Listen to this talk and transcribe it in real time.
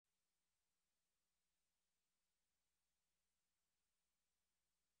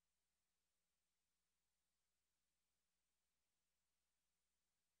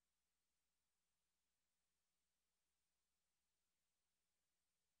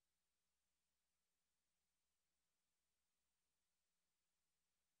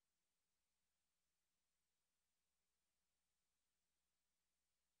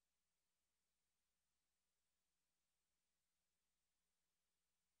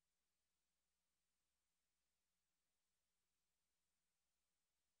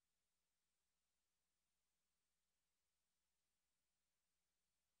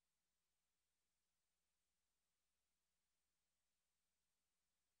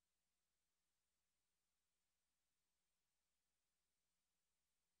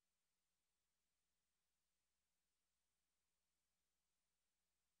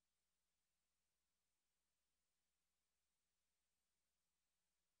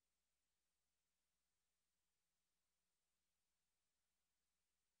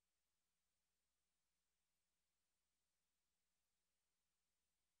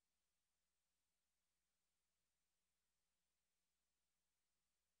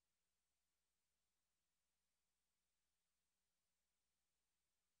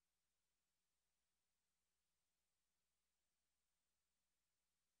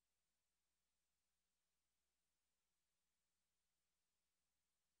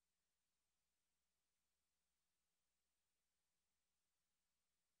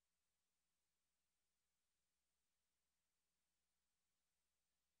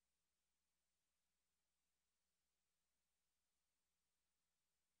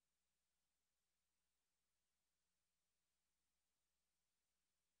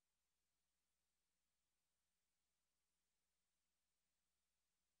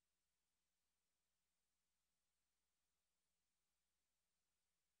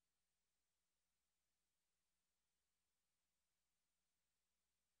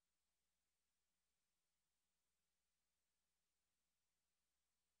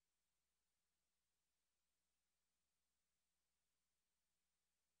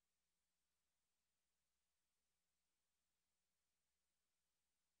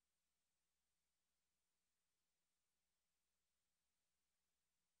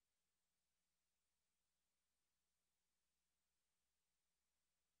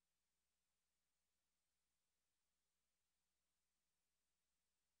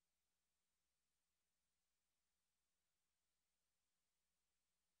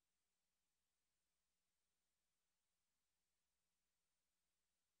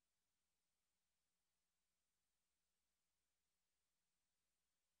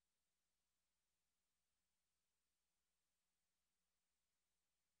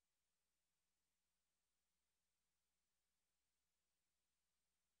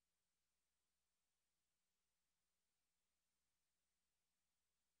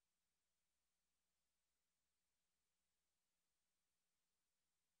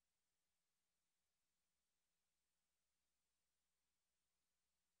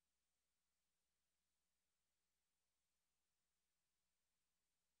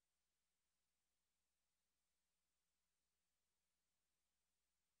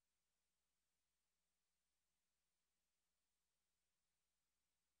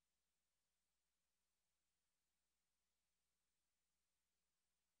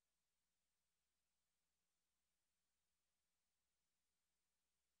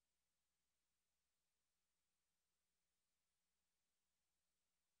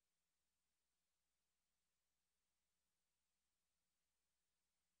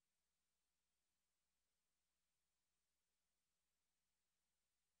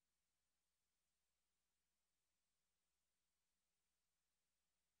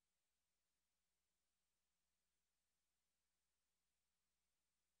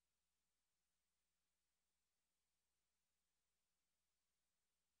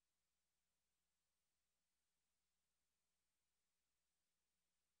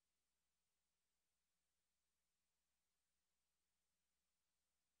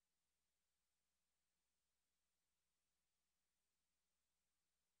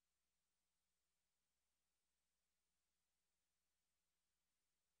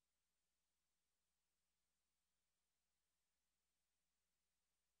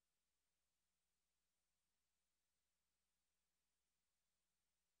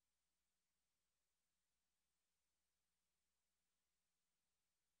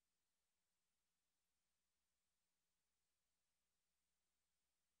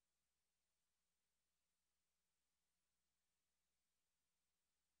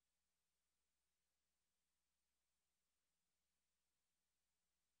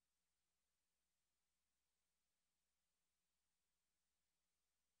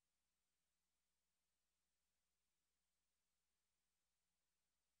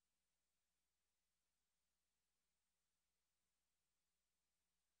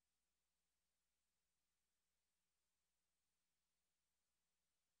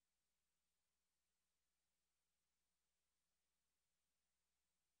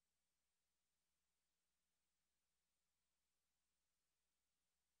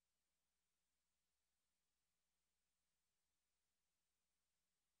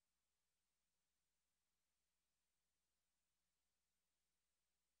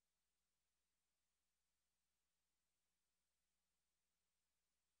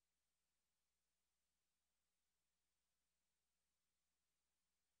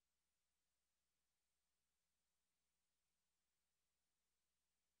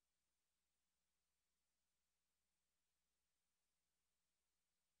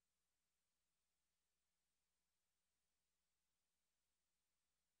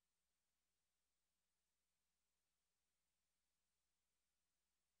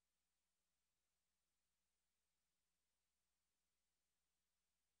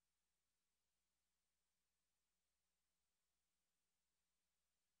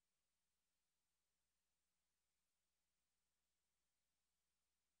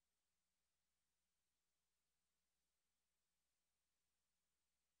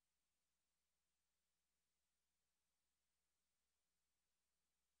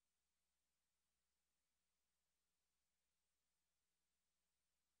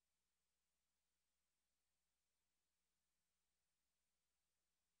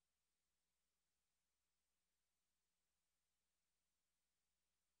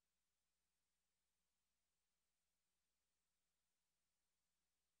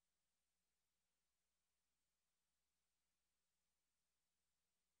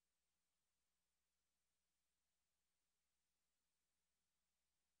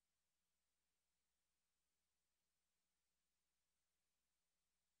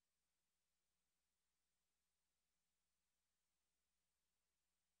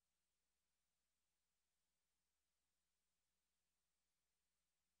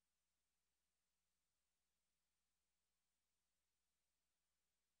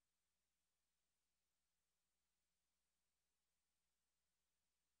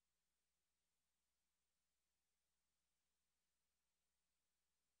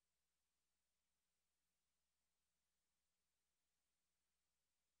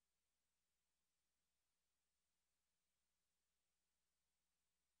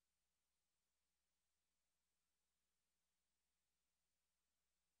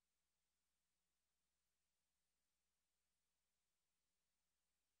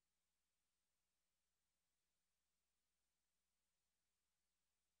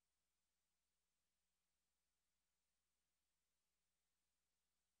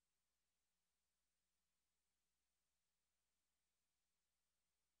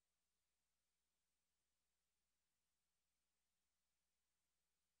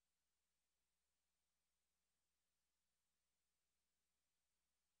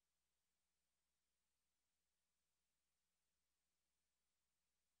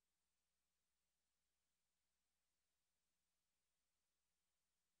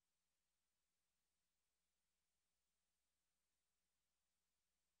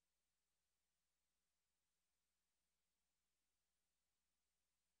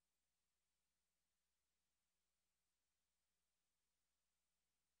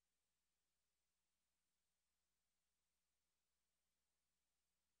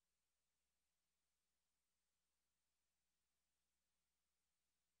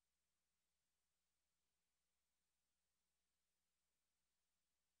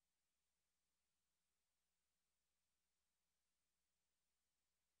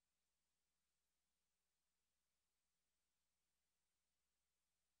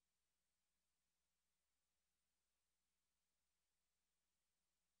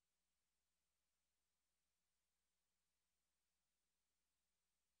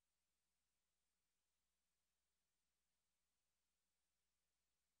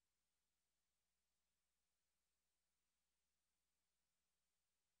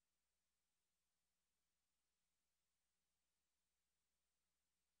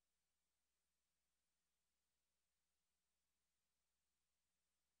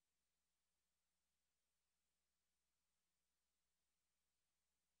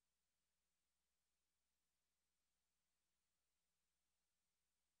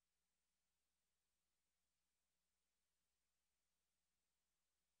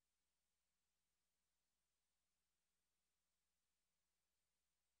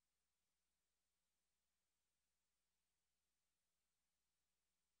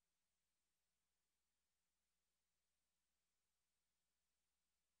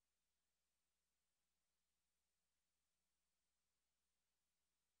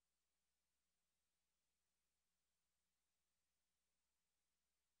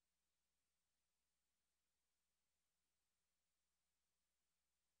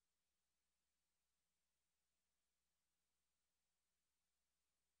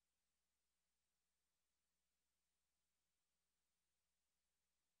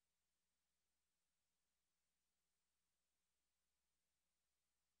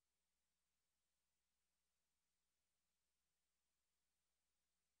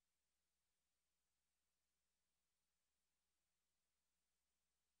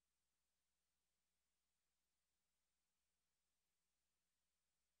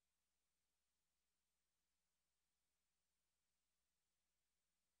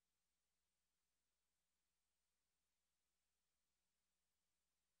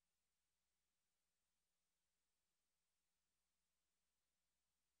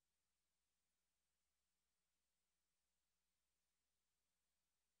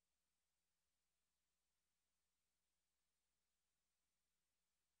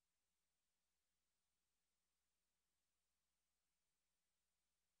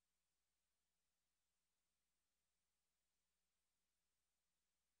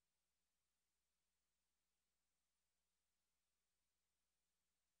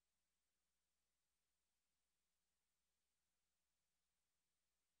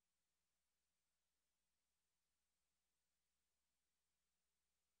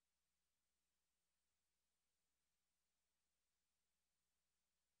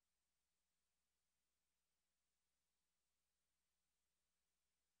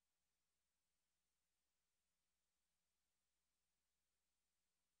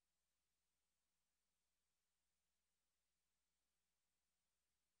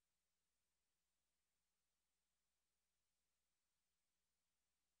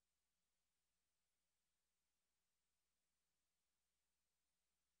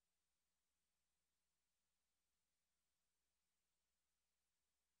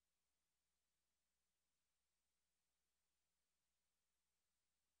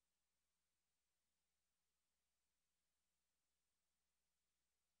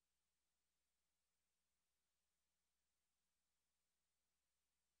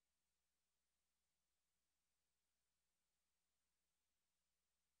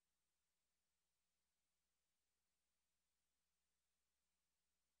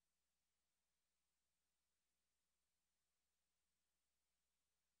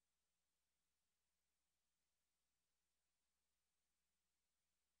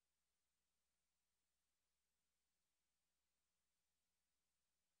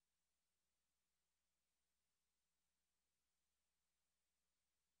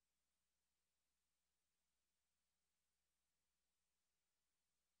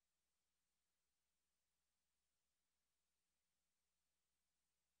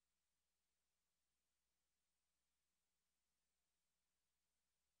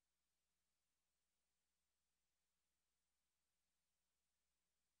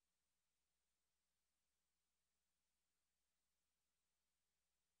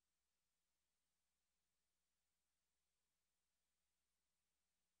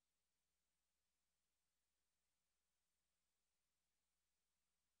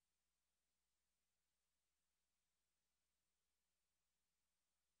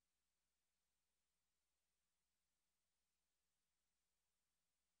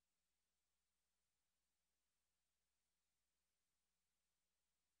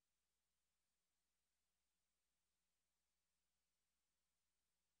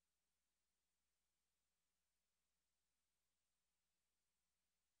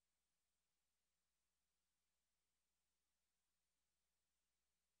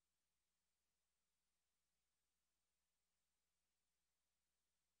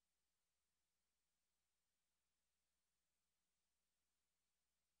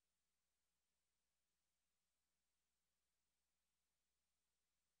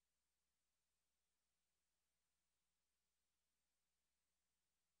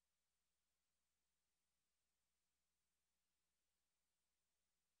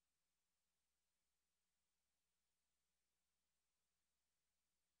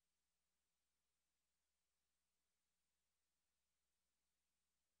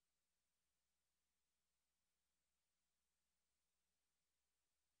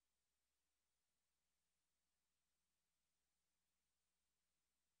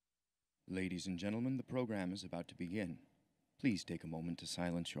Ladies and gentlemen, the program is about to begin. Please take a moment to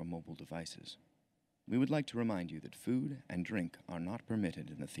silence your mobile devices. We would like to remind you that food and drink are not permitted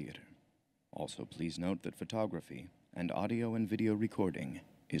in the theater. Also, please note that photography and audio and video recording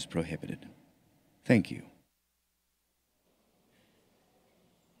is prohibited. Thank you.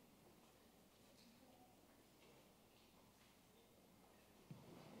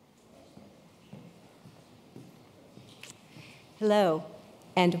 Hello,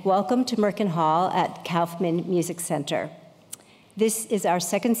 and welcome to Merkin Hall at Kaufman Music Center. This is our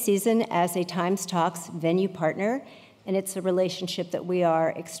second season as a TimesTalks venue partner, and it's a relationship that we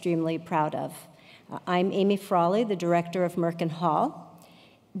are extremely proud of. I'm Amy Frawley, the director of Merkin Hall.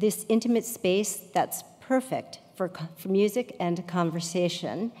 This intimate space that's perfect for music and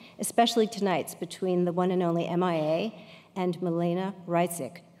conversation, especially tonight's between the one and only M.I.A. and Melena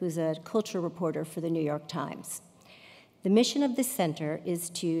Ryzik, who's a culture reporter for the New York Times. The mission of this center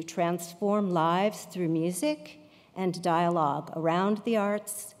is to transform lives through music and dialogue around the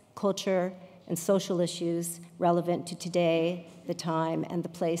arts, culture, and social issues relevant to today, the time, and the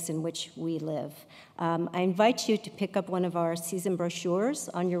place in which we live. I invite you to pick up one of our season brochures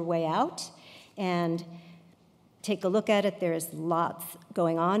on your way out and take a look at it. There's lots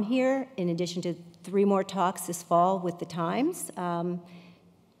going on here, in addition to 3 more talks this fall with the Times.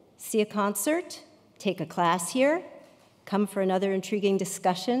 See a concert, take a class here, come for another intriguing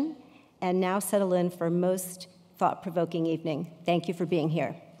discussion, and now settle in for a most thought-provoking evening. Thank you for being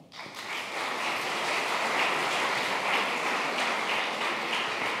here.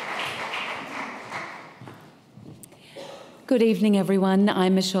 Good evening, everyone.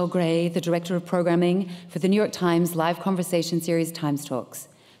 I'm Michelle Gray, the Director of Programming for the New York Times live conversation series TimesTalks.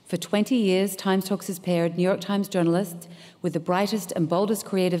 For 20 years, TimesTalks has paired New York Times journalists with the brightest and boldest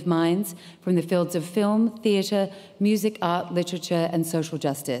creative minds from the fields of film, theatre, music, art, literature, and social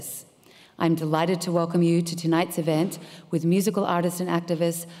justice. I'm delighted to welcome you to tonight's event with musical artist and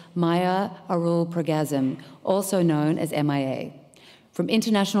activist Maya Arulpragasam, also known as M.I.A. From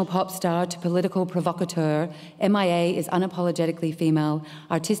international pop star to political provocateur, M.I.A. is unapologetically female,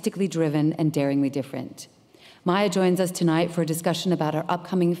 artistically driven, and daringly different. Maya joins us tonight for a discussion about her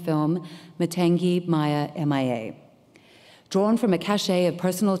upcoming film, MATANGI, Maya, M.I.A. Drawn from a cache of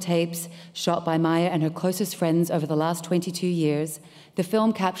personal tapes shot by Maya and her closest friends over the last 22 years, the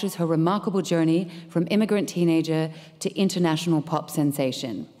film captures her remarkable journey from immigrant teenager to international pop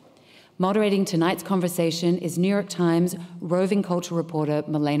sensation. Moderating tonight's conversation is New York Times roving culture reporter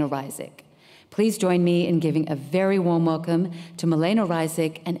Melena Ryzik. Please join me in giving a very warm welcome to Melena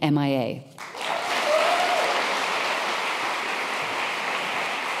Ryzik and M.I.A.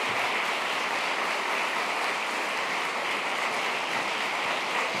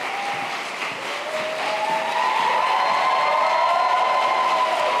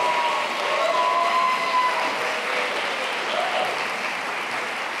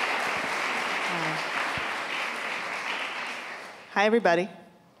 Hi, everybody.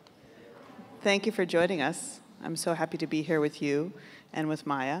 Thank you for joining us. I'm so happy to be here with you and with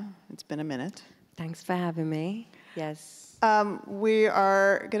Maya. It's been a minute. Thanks for having me. Yes. We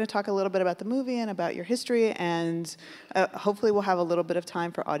are going to talk a little bit about the movie and about your history, and hopefully we'll have a little bit of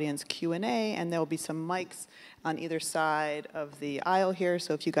time for audience Q&A, and there will be some mics on either side of the aisle here,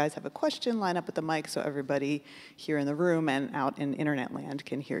 so if you guys have a question, line up at the mic so everybody here in the room and out in internet land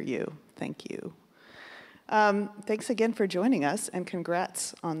can hear you. Thank you. Thanks again for joining us, and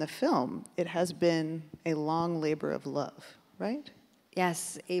congrats on the film. It has been a long labor of love, right?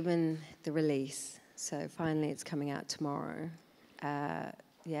 Yes, even the release. So finally it's coming out tomorrow.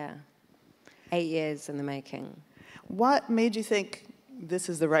 Yeah, 8 years in the making. What made you think this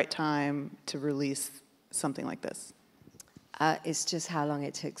is the right time to release something like this? It's just how long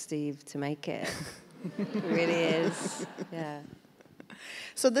it took Steve to make it. It really is, yeah.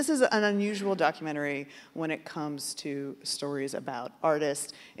 So this is an unusual documentary when it comes to stories about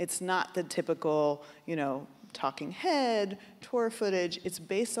artists. It's not the typical, talking head, tour footage. It's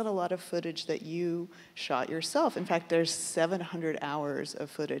based on a lot of footage that you shot yourself. In fact, there's 700 hours of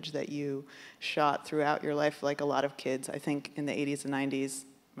footage that you shot throughout your life, like a lot of kids, I think in the 80s and 90s,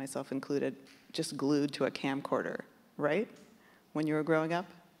 myself included, just glued to a camcorder, right? When you were growing up?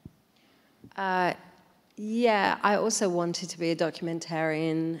 Yeah, I also wanted to be a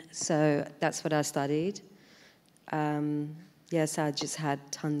documentarian, so that's what I studied. Yes, I just had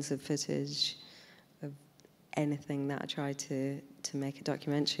tons of footage of anything that I tried to make a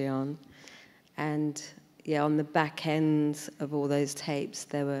documentary on. And yeah, on the back end of all those tapes,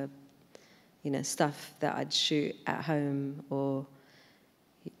 there were, stuff that I'd shoot at home or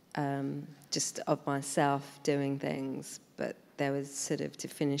just of myself doing things, but there was sort of to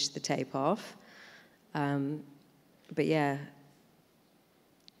finish the tape off. But yeah,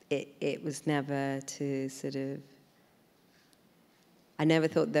 it was never to sort of, I never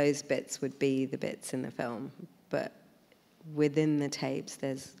thought those bits would be the bits in the film, but within the tapes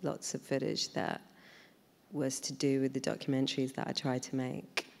there's lots of footage that was to do with the documentaries that I tried to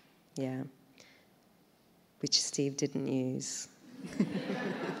make, yeah, which Steve didn't use.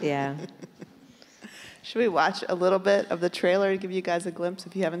 Yeah. Should we watch a little bit of the trailer to give you guys a glimpse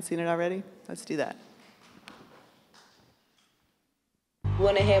if you haven't seen it already? Let's do that.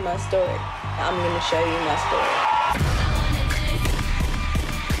 Want to hear my story? I'm going to show you my story.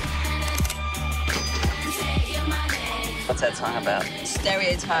 What's that song about?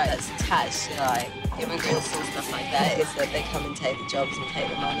 Stereotype that's attached to like immigrants and stuff like that is that they come and take the jobs and take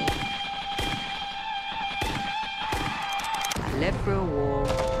the money. I lived through a war,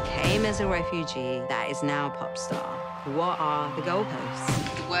 came as a refugee, that is now a pop star. What are the goalposts?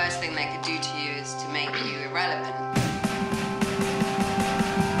 The worst thing they could do to you is to make you irrelevant.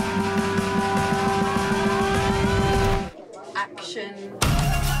 Action.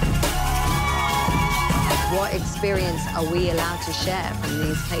 What experience are we allowed to share from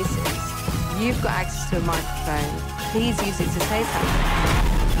these places? You've got access to a microphone. Please use it to say something.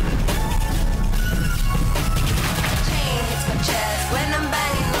 Chain hits my chest when I'm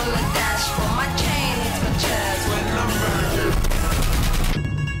banging on the dashboard. My chain hits my chest when I'm banging.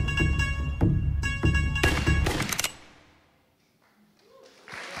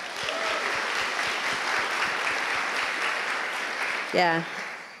 Yeah,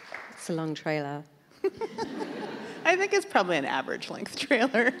 it's a long trailer. I think it's probably an average length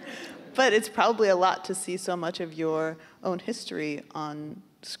trailer, but it's probably a lot to see so much of your own history on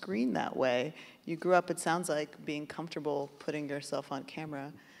screen that way. You grew up, it sounds like, being comfortable putting yourself on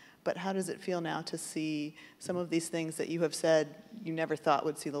camera, but how does it feel now to see some of these things that you have said you never thought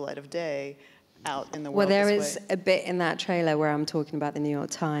would see the light of day out in the world? Well, there this is way? a bit in that trailer where I'm talking about the New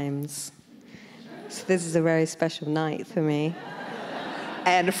York Times. So this is a very special night for me.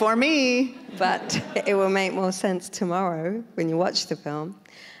 And for me. But it will make more sense tomorrow when you watch the film.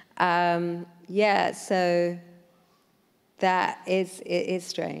 Yeah, so it is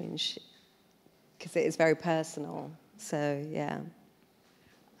strange because it is very personal. So, yeah.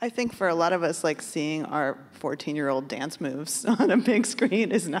 I think for a lot of us, like seeing our 14-year-old dance moves on a big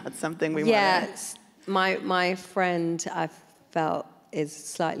screen is not something we want to. Yeah, my friend, I felt, is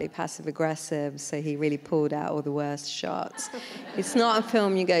slightly passive-aggressive, so he really pulled out all the worst shots. It's not a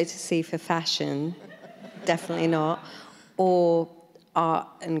film you go to see for fashion, definitely not, or art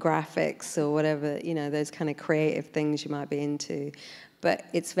and graphics or whatever, you know, those kind of creative things you might be into. But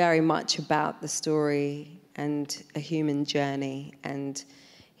it's very much about the story and a human journey, and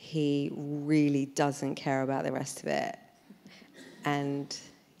he really doesn't care about the rest of it. And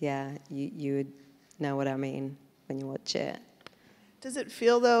yeah, you would know what I mean when you watch it. Does it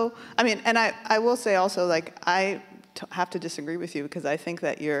feel, though, I mean, and I will say also, like, I have to disagree with you because I think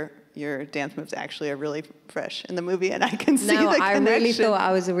that your dance moves actually are really fresh in the movie, and I can see the connection. No, I really thought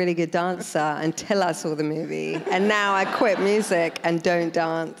I was a really good dancer until I saw the movie, and now I quit music and don't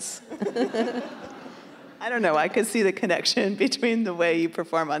dance. I don't know, I could see the connection between the way you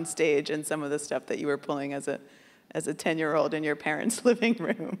perform on stage and some of the stuff that you were pulling as a 10-year-old in your parents' living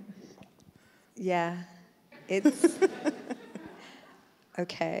room. Yeah, it's...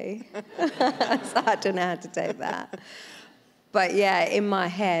 okay. So I don't know how to take that. But yeah, in my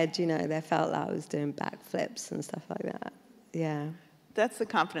head, you know, they felt like I was doing backflips and stuff like that. Yeah. That's the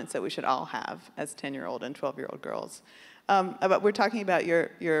confidence that we should all have as 10-year-old and 12-year-old girls. But we're talking about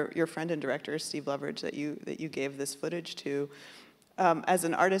your friend and director, Steve Loveridge, that you gave this footage to. As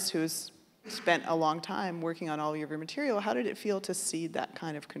an artist who's spent a long time working on all of your material, how did it feel to cede that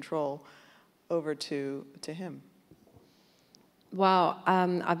kind of control over to him? Well,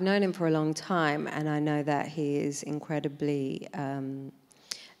 I've known him for a long time, and I know that he is incredibly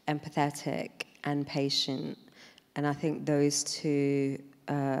empathetic and patient. And I think those two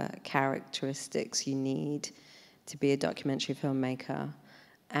characteristics you need to be a documentary filmmaker.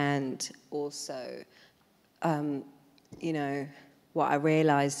 And also, you know, what I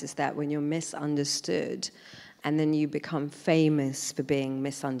realized is that when you're misunderstood, and then you become famous for being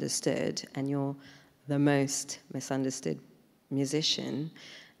misunderstood, and you're the most misunderstood musician,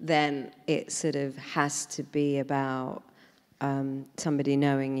 then it sort of has to be about somebody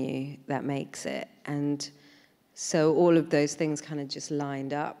knowing you that makes it. And so all of those things kind of just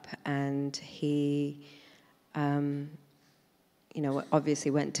lined up, and he, you know,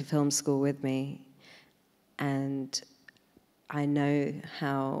 obviously went to film school with me, and I know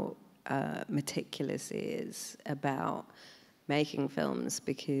how meticulous he is about making films,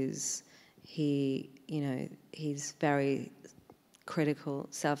 because he, you know, he's very critical,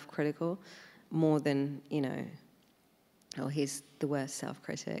 self-critical, more than, you know, or he's the worst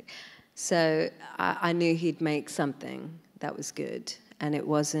self-critic. So I knew he'd make something that was good, and it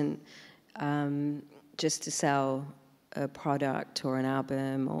wasn't just to sell a product or an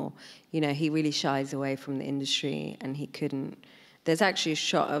album, or, you know, he really shies away from the industry, and he couldn't. There's actually a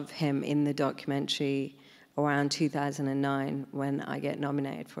shot of him in the documentary around 2009 when I get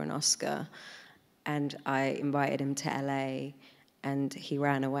nominated for an Oscar, and I invited him to LA, and he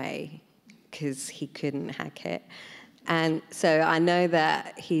ran away because he couldn't hack it. And so I know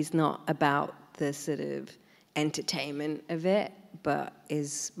that he's not about the sort of entertainment of it, but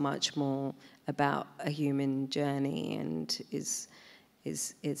is much more about a human journey, and is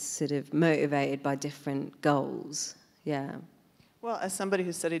sort of motivated by different goals. Yeah. Well, as somebody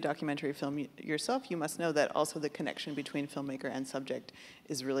who studied documentary film yourself, you must know that also the connection between filmmaker and subject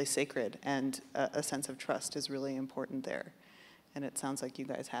is really sacred, and a sense of trust is really important there. And it sounds like you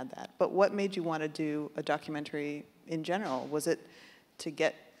guys had that. But what made you want to do a documentary in general? Was it to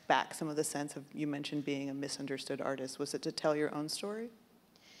get back some of the sense of, you mentioned being a misunderstood artist, was it to tell your own story?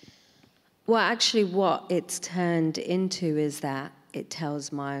 Well, actually what it's turned into is that it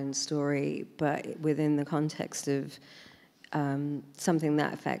tells my own story, but within the context of something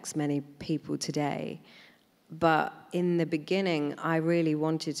that affects many people today. But in the beginning, I really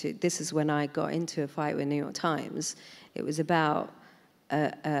wanted to, this is when I got into a fight with New York Times. It was about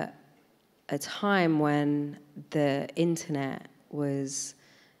a time when the internet was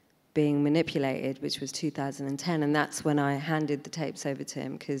being manipulated, which was 2010, and that's when I handed the tapes over to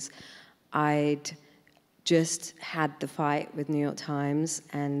him, because I'd just had the fight with New York Times,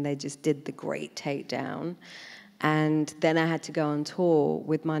 and they just did the great takedown. And then I had to go on tour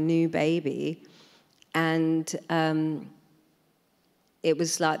with my new baby, and it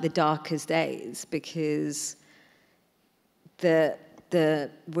was like the darkest days, because the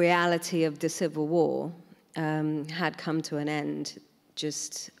reality of the Civil War had come to an end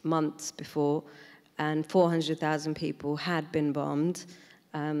just months before, and 400,000 people had been bombed,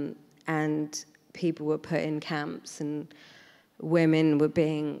 and people were put in camps, and women were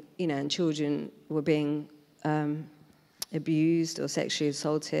being, you know, and children were being abused or sexually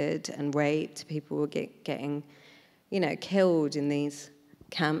assaulted and raped. People were getting, you know, killed in these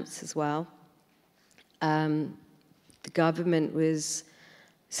camps as well. The government was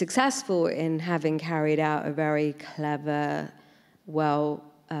successful in having carried out a very clever, well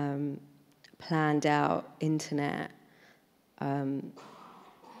planned out internet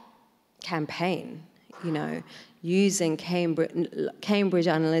campaign, you know, using Cambridge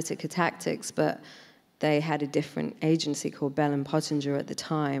Analytica tactics, but they had a different agency called Bell and Pottinger at the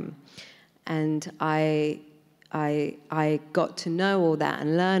time. And I got to know all that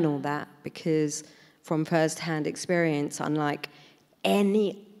and learn all that, because from first-hand experience, unlike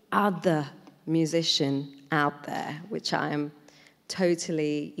any other musician out there, which I am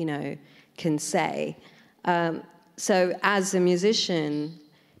totally, you know, can say. So as a musician,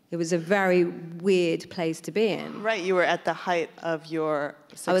 it was a very weird place to be in. Right, you were at the height of your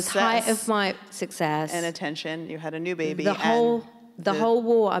success. I was height of my success. And attention, you had a new baby. The whole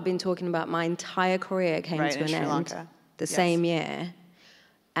war I've been talking about, my entire career came to an Sri end Lanka. the same year.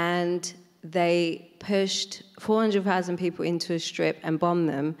 And they pushed 400,000 people into a strip and bombed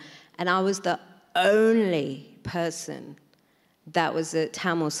them. And I was the only person that was a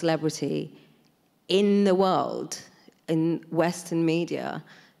Tamil celebrity in the world, in Western media,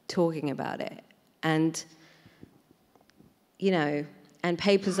 talking about it. And, you know, and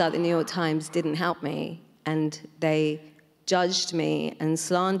papers like the New York Times didn't help me, and they judged me and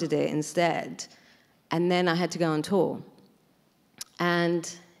slandered it instead. And then I had to go on tour.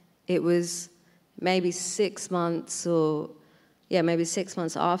 And it was maybe 6 months maybe 6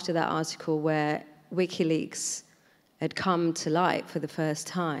 months after that article where WikiLeaks had come to light for the first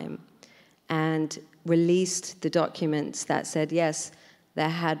time and released the documents that said, yes, there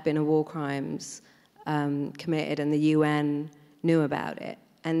had been a war crimes committed, and the UN knew about it.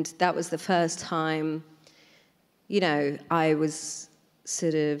 And that was the first time, you know, I was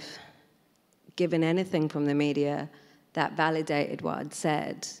sort of given anything from the media that validated what I'd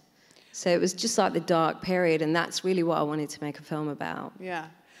said. So it was just like the dark period, and that's really what I wanted to make a film about. Yeah.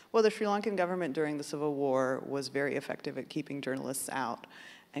 Well, the Sri Lankan government during the Civil War was very effective at keeping journalists out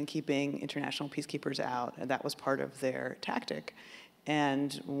and keeping international peacekeepers out, and that was part of their tactic.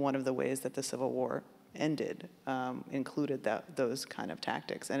 And one of the ways that the Civil War ended included those kind of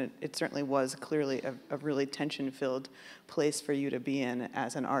tactics. And it certainly was clearly a really tension-filled place for you to be in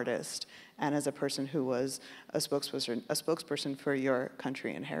as an artist and as a person who was a spokesperson for your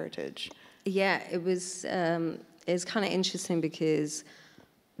country and heritage. Yeah, it was kind of interesting because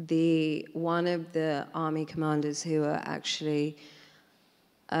one of the army commanders who were actually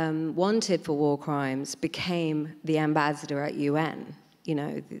wanted for war crimes became the ambassador at UN, you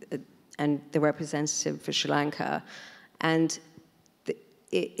know, and the representative for Sri Lanka. And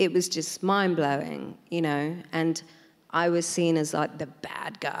it was just mind-blowing, you know, and I was seen as like the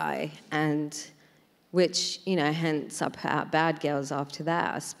bad guy, and which, you know, hence I put out Bad Girls after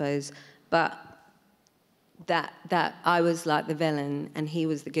that, I suppose. But that I was like the villain and he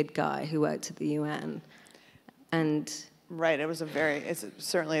was the good guy who worked at the UN. And right, it's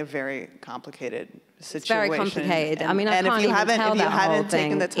certainly a very complicated situation. It's very complicated. And, I mean, I can't even tell that whole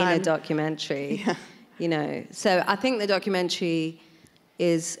thing in a documentary, yeah. You know. So I think the documentary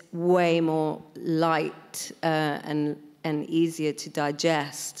is way more light and easier to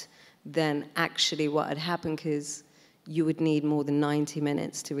digest than actually what had happened, because you would need more than 90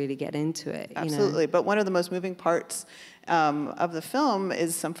 minutes to really get into it. Absolutely, you know? But one of the most moving parts of the film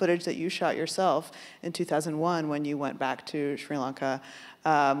is some footage that you shot yourself in 2001 when you went back to Sri Lanka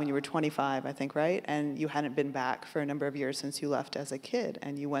when you were 25, I think, right? And you hadn't been back for a number of years since you left as a kid,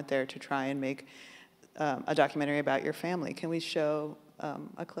 and you went there to try and make a documentary about your family. Can we show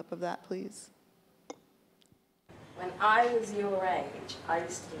a clip of that, please? When I was your age, I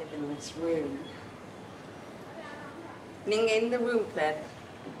used to live in this room. Ninga in the room, please.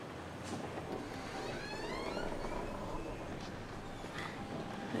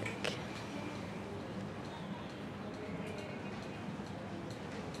 Look.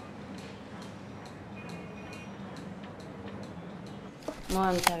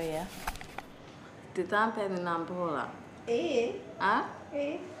 Mom, Taria. Did that pay the number? Huh?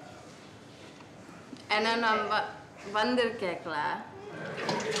 And then I'm வந்திருக்கேக்கல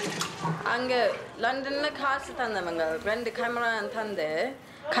அங்க லண்டன்ல காசு தந்தவங்க 2 camera தந்து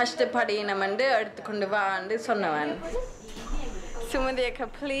கஷ்டப்படி நம்மண்டு எடுத்து கொண்டு வான்னு சொன்னவன் சுமதியக்கா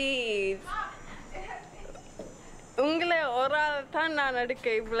please உங்களை ஒரு ஆள் தான் நான்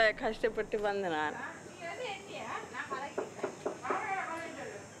எடுக்க இவ்வளவு கஷ்டப்பட்டு வந்தேன்.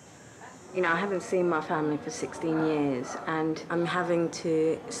 You know, I haven't seen my family for 16 years, and I'm having to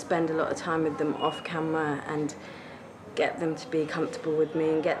spend a lot of time with them off camera and get them to be comfortable with me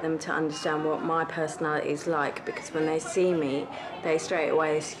and get them to understand what my personality is like, because when they see me, they straight away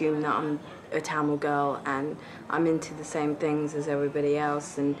assume that I'm a Tamil girl and I'm into the same things as everybody else,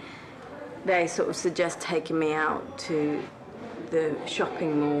 and they sort of suggest taking me out to the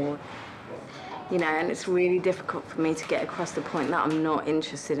shopping mall. You know, and it's really difficult for me to get across the point that I'm not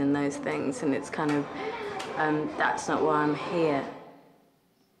interested in those things, and it's kind of, that's not why I'm here.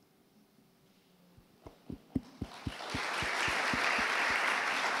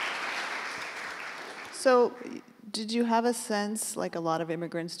 So, did you have a sense, like a lot of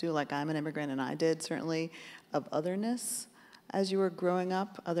immigrants do, like I'm an immigrant and I did certainly, of otherness as you were growing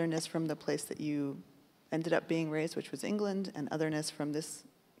up? Otherness from the place that you ended up being raised, which was England, and otherness from this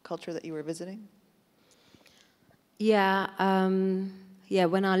culture that you were visiting? Yeah,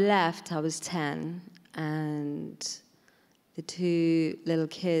 when I left, I was 10, and the 2 little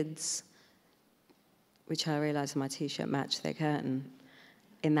kids, which I realized my t-shirt matched their curtain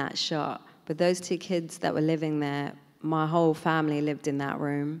in that shot, but those 2 kids that were living there, my whole family lived in that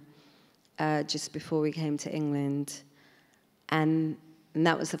room just before we came to England, and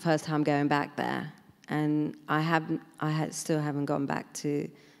that was the first time going back there, and still haven't gone back to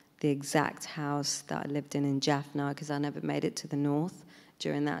the exact house that I lived in Jaffna, because I never made it to the north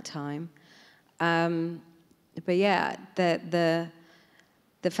during that time. But yeah,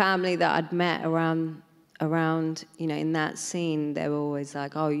 the family that I'd met around, you know, in that scene, they were always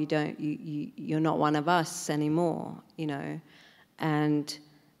like, "Oh, you're not one of us anymore," you know. And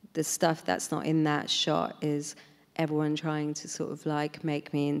the stuff that's not in that shot is everyone trying to sort of like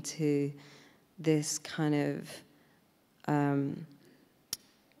make me into this kind of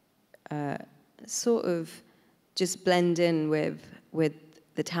sort of just blend in with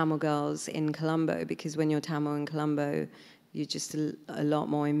the Tamil girls in Colombo, because when you're Tamil in Colombo, you're just a lot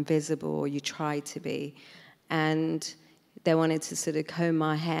more invisible, or you try to be. And they wanted to sort of comb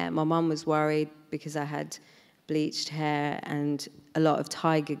my hair. My mum was worried because I had bleached hair, and a lot of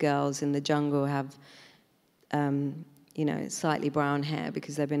tiger girls in the jungle have, you know, slightly brown hair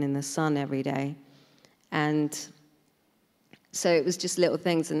because they've been in the sun every day. And so it was just little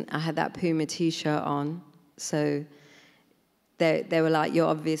things, and I had that Puma t-shirt on, so they were like, you're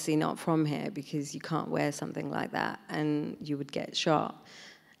obviously not from here because you can't wear something like that and you would get shot.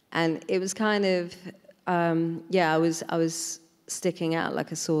 And it was kind of, I was sticking out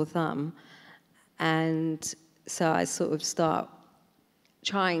like a sore thumb. And so I sort of start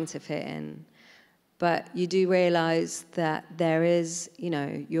trying to fit in. But you do realize that there is,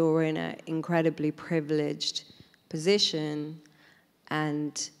 you're in an incredibly privileged position,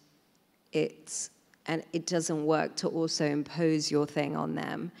 and it doesn't work to also impose your thing on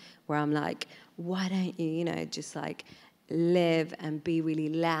them, where I'm like, why don't you, just like live and be really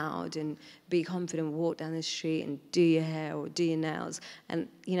loud and be confident, walk down the street and do your hair or do your nails. And,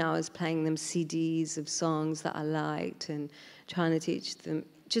 I was playing them CDs of songs that I liked and trying to teach them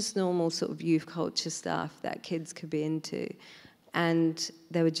just normal sort of youth culture stuff that kids could be into. And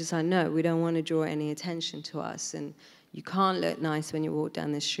they were just like, no, we don't want to draw any attention to us. And you can't look nice when you walk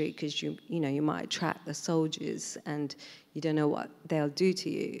down the street because you might attract the soldiers and you don't know what they'll do to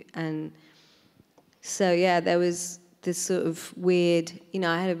you. And so, there was this sort of weird,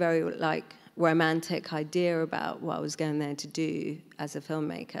 I had a very romantic idea about what I was going there to do as a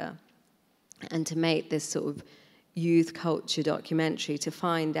filmmaker, and to make this sort of youth culture documentary to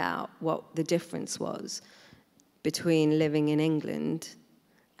find out what the difference was between living in England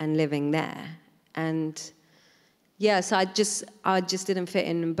and living there. And so I just didn't fit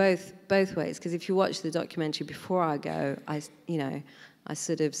in both ways, because if you watch the documentary before I go, I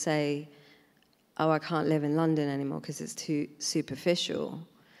sort of say, oh, I can't live in London anymore because it's too superficial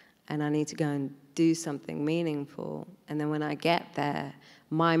and I need to go and do something meaningful. And then when I get there,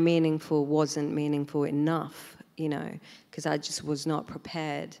 my meaningful wasn't meaningful enough, because I just was not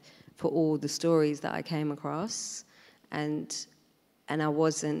prepared for all the stories that I came across. And I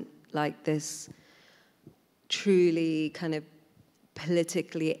wasn't like this truly kind of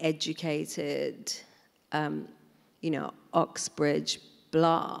politically educated, Oxbridge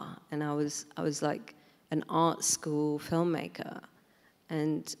blah. And I was like an art school filmmaker,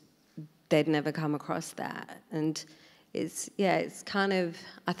 and they'd never come across that. And it's kind of,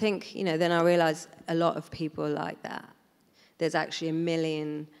 I think, then I realized a lot of people are like that. There's actually 1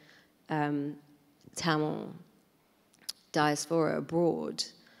 million Tamil diaspora abroad.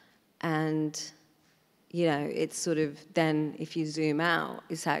 And, it's sort of, then if you zoom out,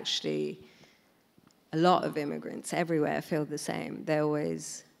 it's actually a lot of immigrants everywhere feel the same. They're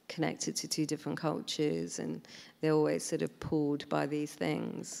always connected to 2 different cultures, and they're always sort of pulled by these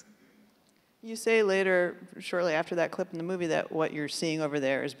things. You say later, shortly after that clip in the movie, that what you're seeing over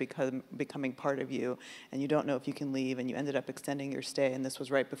there is becoming part of you, and you don't know if you can leave, and you ended up extending your stay, and this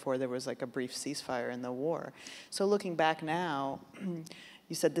was right before there was like a brief ceasefire in the war. So looking back now,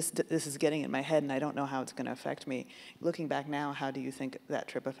 you said this is getting in my head, and I don't know how it's going to affect me. Looking back now, how do you think that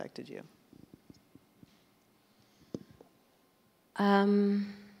trip affected you?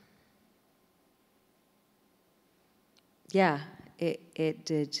 It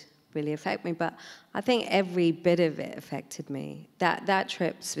did really affect me, but I think every bit of it affected me. That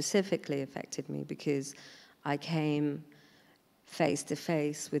trip specifically affected me because I came face to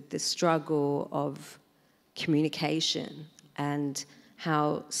face with the struggle of communication and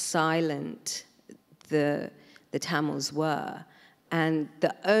how silent the Tamils were. And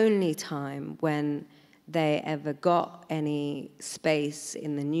the only time when they ever got any space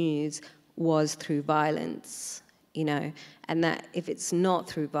in the news was through violence, and that if it's not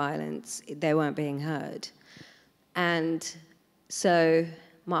through violence, they weren't being heard. And so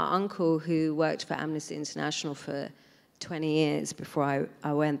my uncle, who worked for Amnesty International for 20 years before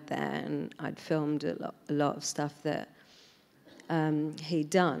I went there, and I'd filmed a lot of stuff that he'd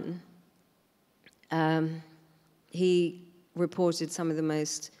done, he reported some of the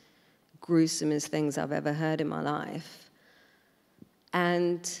most gruesomest things I've ever heard in my life.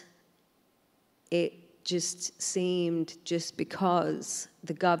 And it just seemed, just because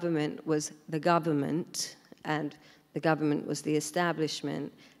the government was the government and the government was the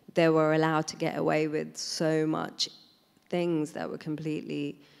establishment, they were allowed to get away with so much things that were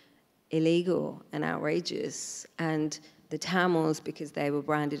completely illegal and outrageous. And the Tamils, because they were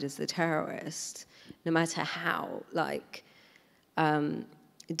branded as the terrorists, no matter how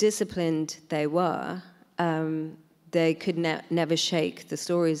disciplined they were, they could never shake the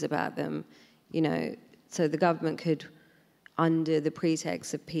stories about them, so the government could, under the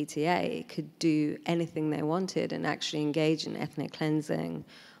pretext of PTA, could do anything they wanted and actually engage in ethnic cleansing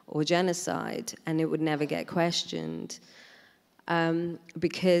or genocide, and it would never get questioned,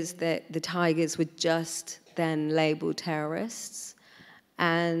 because the Tigers were just then labeled terrorists.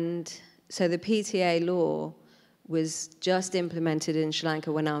 And so the PTA law was just implemented in Sri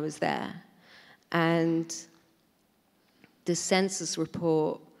Lanka when I was there. And the census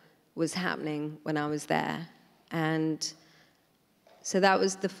report was happening when I was there. And so that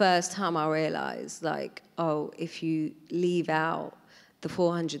was the first time I realized, like, oh, if you leave out the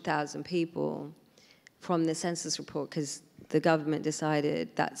 400,000 people from the census report, because the government decided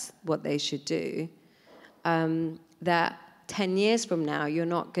that's what they should do, that 10 years from now, you're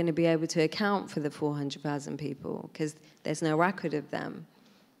not going to be able to account for the 400,000 people because there's no record of them.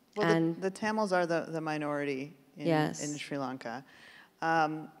 Well, and the Tamils are the minority in Sri Lanka.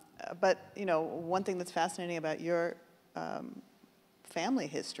 But, you know, one thing that's fascinating about your family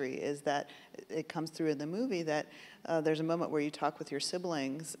history is that it comes through in the movie that there's a moment where you talk with your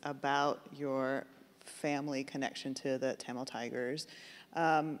siblings about your family connection to the Tamil Tigers,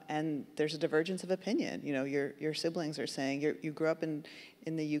 and there's a divergence of opinion. You know, your siblings are saying you grew up in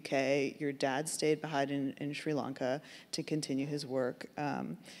the UK, your dad stayed behind in Sri Lanka to continue his work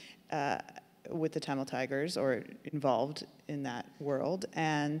with the Tamil Tigers, or involved in that world,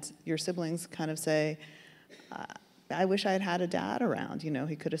 and your siblings kind of say, I wish I had had a dad around, you know,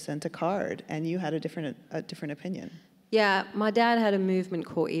 he could have sent a card, and you had a different opinion. Yeah, my dad had a movement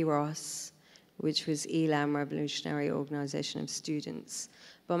called EROS, which was Elam Revolutionary Organization of Students.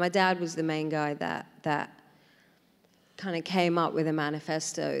 But my dad was the main guy that kind of came up with a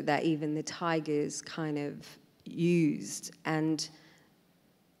manifesto that even the Tigers kind of used. And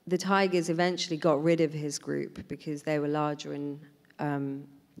the Tigers eventually got rid of his group because they were larger in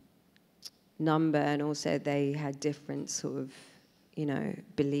number, and also they had different sort of, you know,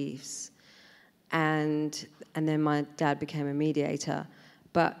 beliefs. And then my dad became a mediator.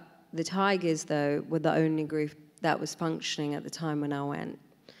 But the Tigers, though, were the only group that was functioning at the time when I went.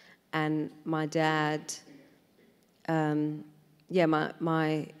 And my dad,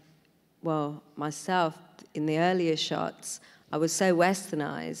 myself, in the earlier shots, I was so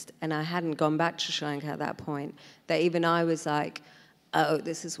westernized, and I hadn't gone back to Sri Lanka at that point, that even I was like, oh,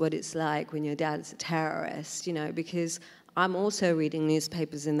 this is what it's like when your dad's a terrorist, you know, because I'm also reading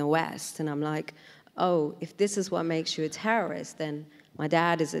newspapers in the West, and I'm like, oh, if this is what makes you a terrorist, then my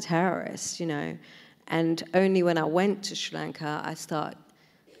dad is a terrorist, you know. And only when I went to Sri Lanka, I start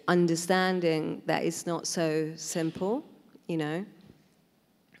understanding that it's not so simple, you know.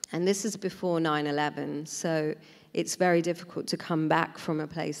 And this is before 9/11, so it's very difficult to come back from a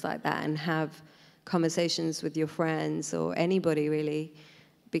place like that and have conversations with your friends or anybody really,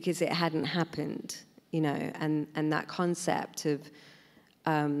 because it hadn't happened, you know, and that concept of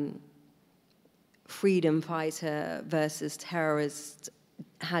freedom fighter versus terrorist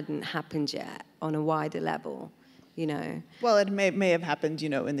hadn't happened yet on a wider level, you know. Well, it may have happened, you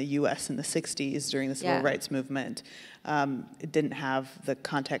know, in the U.S. in the 60s during the civil rights movement. It didn't have the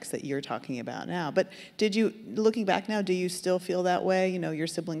context that you're talking about now. But did you, looking back now, do you still feel that way? You know, your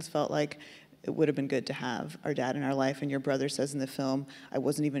siblings felt like it would have been good to have our dad in our life, and your brother says in the film, I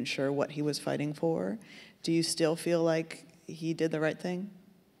wasn't even sure what he was fighting for. Do you still feel like he did the right thing?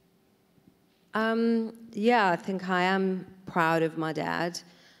 Yeah, I think I am proud of my dad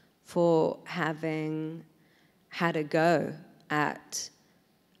for having had a go at,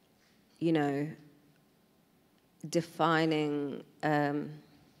 you know, defining an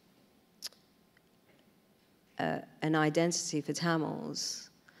identity for Tamils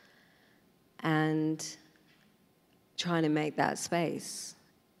and trying to make that space,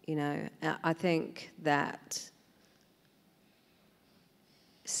 you know. I think that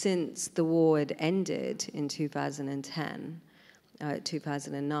since the war had ended in 2010,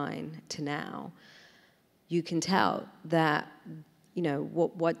 2009 to now, you can tell that, you know,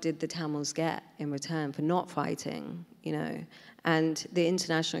 what did the Tamils get in return for not fighting, you know? And the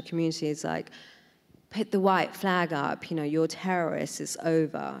international community is like, put the white flag up, you know, you're terrorists, it's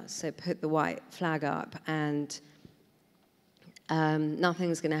over, so put the white flag up, and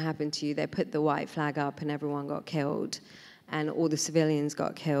nothing's going to happen to you. They put the white flag up and everyone got killed, and all the civilians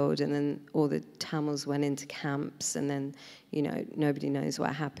got killed, and then all the Tamils went into camps, and then, you know, nobody knows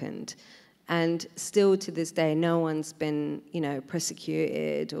what happened. And still to this day, no one's been, you know,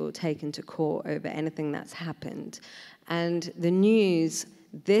 prosecuted or taken to court over anything that's happened. And the news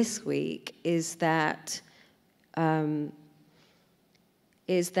this week is that they're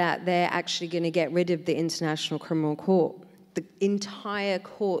actually going to get rid of the International Criminal Court. The entire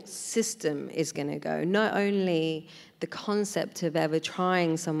court system is going to go. Not only the concept of ever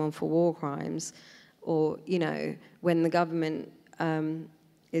trying someone for war crimes, or, you know, when the government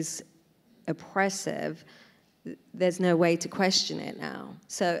is oppressive, there's no way to question it now.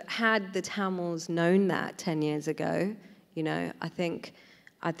 So had the Tamils known that 10 years ago, you know, I think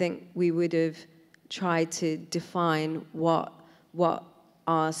we would have tried to define what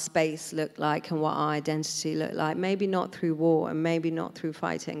our space looked like and what our identity looked like. Maybe not through war and maybe not through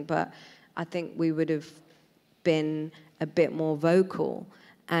fighting, but I think we would have been a bit more vocal.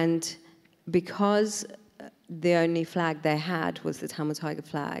 And because the only flag they had was the Tamil Tiger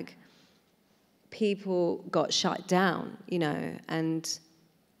flag, people got shut down, you know, and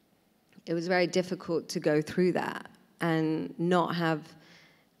it was very difficult to go through that and not have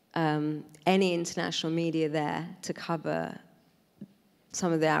any international media there to cover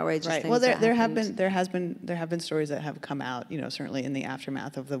some of the outrageous things. Well, there have happened. been stories that have come out, you know, certainly in the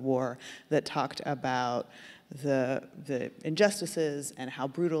aftermath of the war, that talked about the injustices and how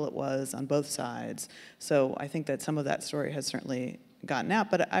brutal it was on both sides. So I think that some of that story has certainly gotten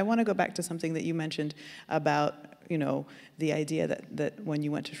out. But I want to go back to something that you mentioned about, you know, the idea that when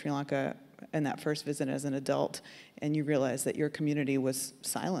you went to Sri Lanka in that first visit as an adult and you realized that your community was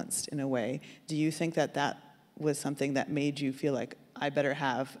silenced in a way, do you think that that was something that made you feel like, I better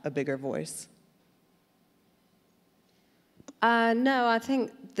have a bigger voice? No, I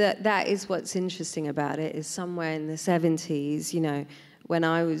think that is what's interesting about it, is somewhere in the 70s, you know, when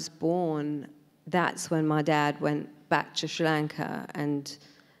I was born, that's when my dad went back to Sri Lanka and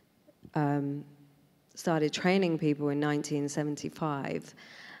started training people in 1975.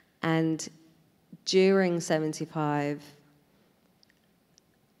 And during 75,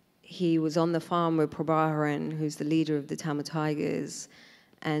 he was on the farm with Prabhaharan, who's the leader of the Tamil Tigers,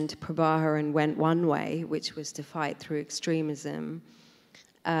 and Prabhaharan went one way, which was to fight through extremism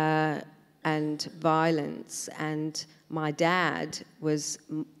and violence. And my dad was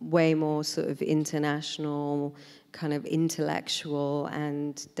way more sort of international, kind of intellectual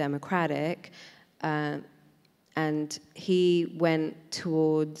and democratic. And he went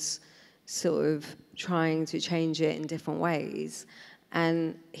towards sort of trying to change it in different ways.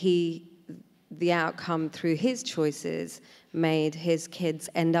 And the outcome through his choices made his kids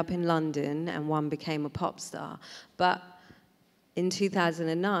end up in London, and one became a pop star. But in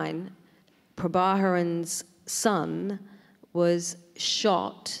 2009, Prabhaharan's son was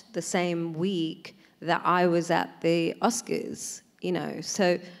shot the same week that I was at the Oscars, you know.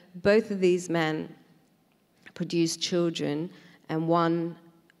 So both of these men produced children, and one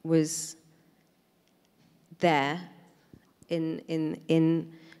was there in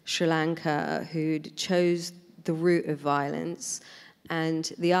Sri Lanka who'd chose the route of violence,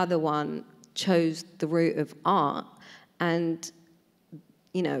 and the other one chose the route of art and,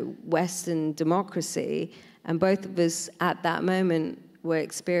 you know, Western democracy. And both of us at that moment were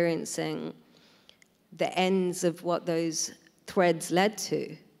experiencing the ends of what those threads led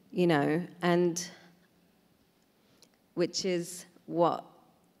to, you know, and which is what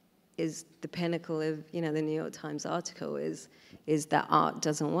is the pinnacle of, you know, the New York Times article is that art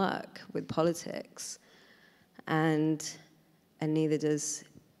doesn't work with politics, and neither does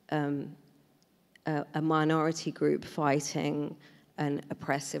a minority group fighting an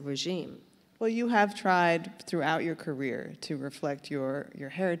oppressive regime. Well, you have tried throughout your career to reflect your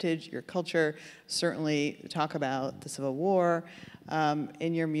heritage, your culture, certainly talk about the Civil War.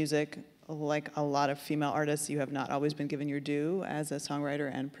 In your music, like a lot of female artists, you have not always been given your due as a songwriter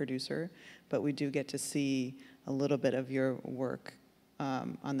and producer, but we do get to see a little bit of your work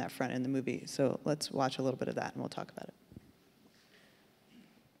on that front in the movie. So let's watch a little bit of that and we'll talk about it.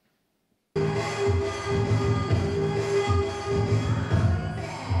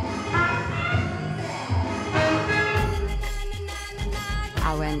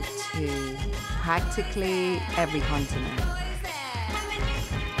 I went to practically every continent.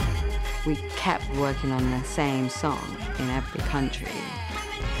 We kept working on the same song in every country.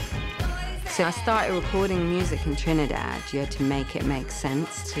 So I started recording music in Trinidad. You had to make it make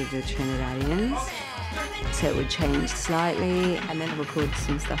sense to the Trinidadians. So it would change slightly, and then I recorded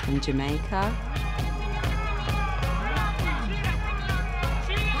some stuff in Jamaica.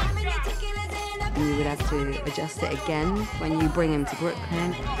 And you would have to adjust it again when you bring him to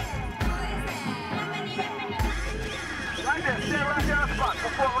Brooklyn.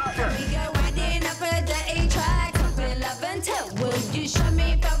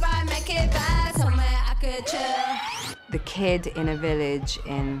 The kid in a village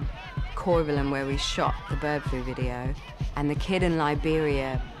in Corvallis where we shot the bird flu video, and the kid in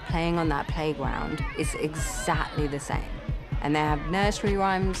Liberia playing on that playground is exactly the same. And they have nursery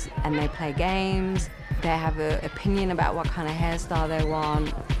rhymes, and they play games. They have an opinion about what kind of hairstyle they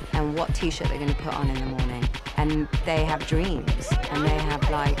want and what t-shirt they're going to put on in the morning. And they have dreams, and they have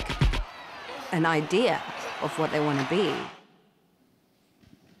like an idea of what they want to be.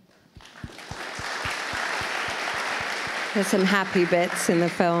 There's some happy bits in the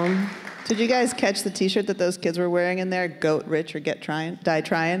film. Did you guys catch the T-shirt that those kids were wearing in there? Goat rich or die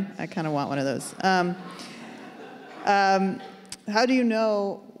trying? I kind of want one of those. How do you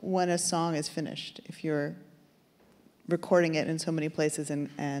know when a song is finished if you're recording it in so many places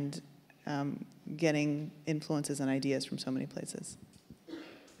and getting influences and ideas from so many places?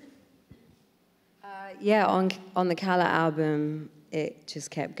 Yeah, on the Kala album, it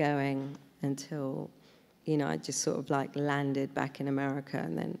just kept going until, you know, I just sort of like landed back in America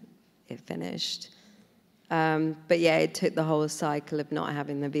and then it finished. But yeah, it took the whole cycle of not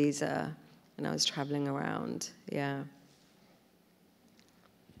having the visa and I was traveling around, yeah.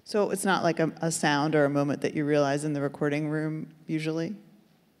 So it's not like a sound or a moment that you realize in the recording room usually?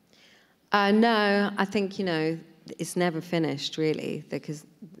 No, I think, you know, it's never finished really because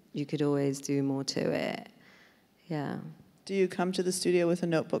you could always do more to it, yeah. Do you come to the studio with a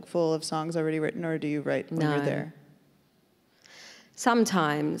notebook full of songs already written, or do you write when you're there?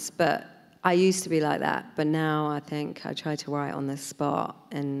 Sometimes, but I used to be like that. But now I think I try to write on the spot,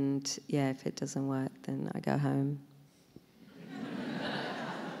 and yeah, if it doesn't work, then I go home.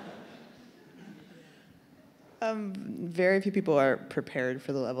 Very few people are prepared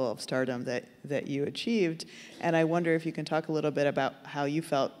for the level of stardom that you achieved, and I wonder if you can talk a little bit about how you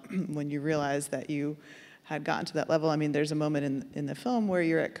felt when you realized that you had gotten to that level. I mean, there's a moment in the film where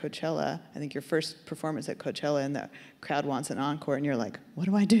you're at Coachella, I think your first performance at Coachella, and the crowd wants an encore, and you're like, what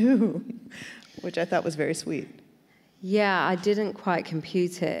do I do? Which I thought was very sweet. Yeah, I didn't quite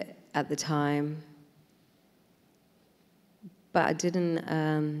compute it at the time, but I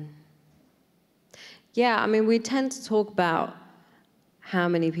didn't... Yeah, I mean, we tend to talk about how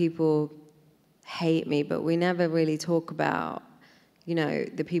many people hate me, but we never really talk about, you know,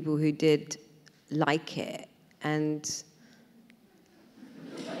 the people who did like it. And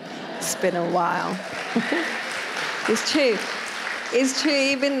it's been a while. It's true. It's true.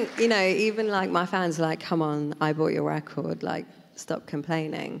 Even, you know, even like my fans are like, come on, I bought your record. Like, stop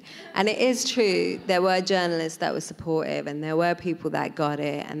complaining. And it is true. There were journalists that were supportive, and there were people that got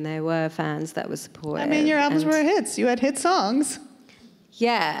it, and there were fans that were supportive. I mean, your albums were hits. You had hit songs.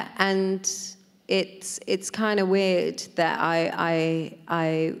 Yeah, and it's kind of weird that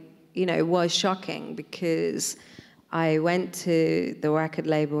I you know, was shocking because I went to the record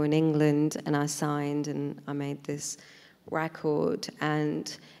label in England and I signed and I made this record,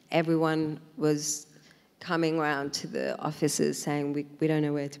 and everyone was coming around to the offices saying, we don't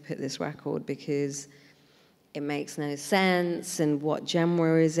know where to put this record because it makes no sense, and what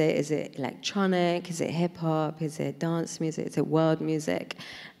genre is it? Is it electronic? Is it hip-hop? Is it dance music? Is it world music?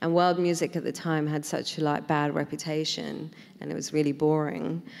 And world music at the time had such a like bad reputation, and it was really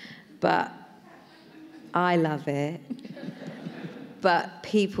boring. But I love it. But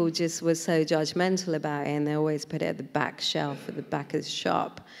people just were so judgmental about it, and they always put it at the back shelf at the back of the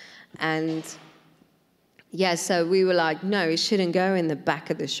shop. And yeah, so we were like, no, it shouldn't go in the back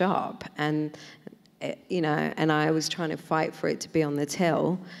of the shop. And, you know, and I was trying to fight for it to be on the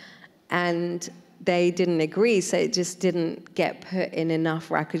till. And they didn't agree, so it just didn't get put in enough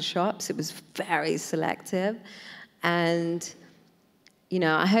record shops. It was very selective. And, you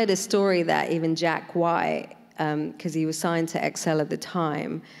know, I heard a story that even Jack White, because he was signed to XL at the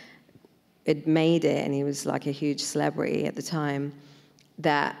time, had made it, and he was like a huge celebrity at the time,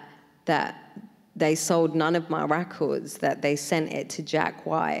 that they sold none of my records, that they sent it to Jack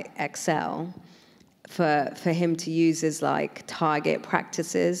White XL for him to use as like target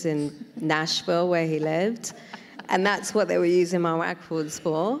practices in Nashville where he lived. And that's what they were using my records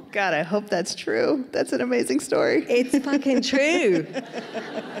for. God, I hope that's true. That's an amazing story. It's fucking true.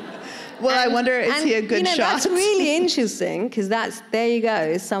 Well, I wonder, is he a good shot? That's really interesting, because there you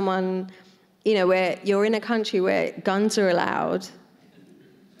go, someone, you know, where you're in a country where guns are allowed,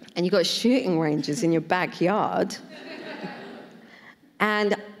 and you've got shooting ranges in your backyard.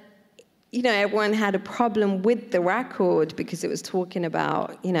 And, you know, everyone had a problem with the record because it was talking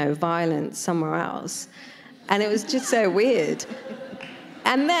about, you know, violence somewhere else. And it was just so weird.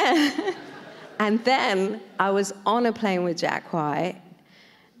 And then I was on a plane with Jack White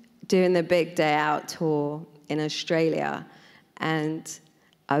doing the Big Day Out tour in Australia. And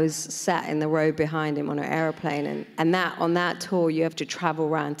I was sat in the row behind him on an airplane, and on that tour, you have to travel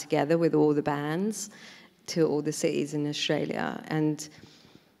around together with all the bands to all the cities in Australia. And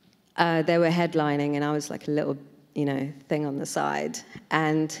they were headlining, and I was like a little, you know, thing on the side.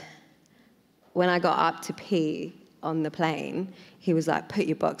 And when I got up to pee on the plane, he was like, put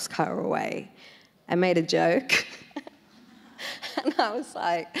your box cutter away. I made a joke. And I was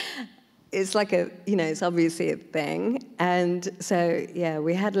like, it's like a, you know, it's obviously a thing. And so, yeah,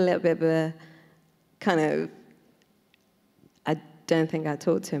 we had a little bit of a kind of, I don't think I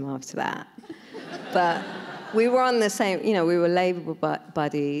talked to him after that. But we were on the same, you know, we were label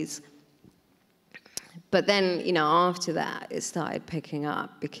buddies. But then, you know, after that, it started picking up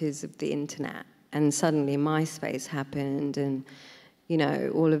because of the internet. And suddenly MySpace happened, and, you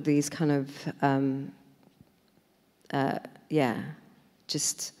know, all of these kind of,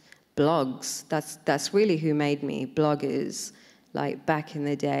 just blogs. That's really who made me. Bloggers, like back in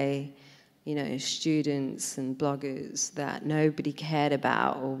the day, you know, students and bloggers that nobody cared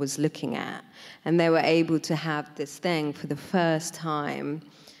about or was looking at. And they were able to have this thing for the first time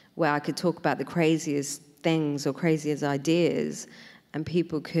where I could talk about the craziest things or craziest ideas, and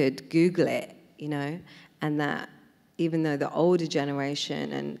people could Google it, you know, and that even though the older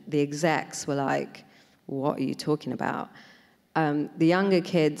generation and the execs were like, what are you talking about? The younger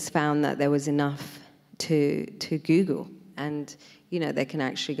kids found that there was enough to Google, and you know, they can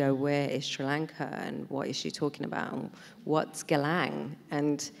actually go, where is Sri Lanka, and what is she talking about, and what's Galang?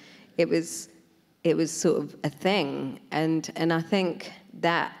 And it was sort of a thing, and I think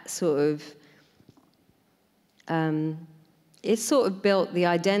that sort of it sort of built the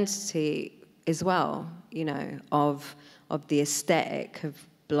identity as well, you know, of the aesthetic of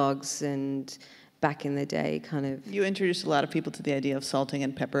blogs. And back in the day, kind of... You introduced a lot of people to the idea of salting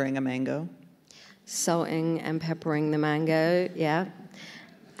and peppering a mango. Salting and peppering the mango, yeah.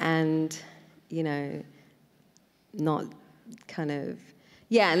 And, you know, not kind of...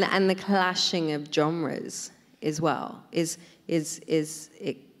 Yeah, and the clashing of genres as well is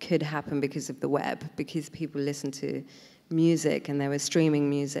it could happen because of the web, because people listen to music, and they were streaming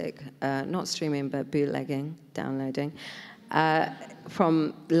music, not streaming, but bootlegging, downloading,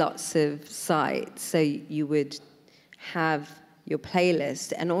 from lots of sites. So you would have your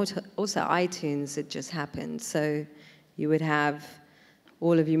playlist, and also iTunes had just happened. So you would have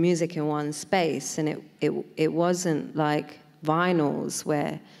all of your music in one space, and it wasn't like vinyls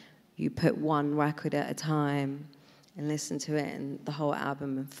where you put one record at a time and listen to it and the whole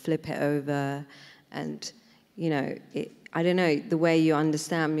album and flip it over. And, you know, I don't know, the way you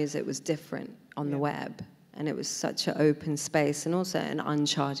understand music was different on the web. And it was such an open space and also an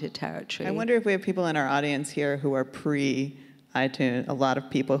uncharted territory. I wonder if we have people in our audience here who are pre-iTunes, a lot of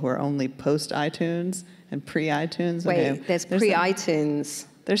people who are only post-iTunes and pre-iTunes. Wait, okay. There's pre-iTunes.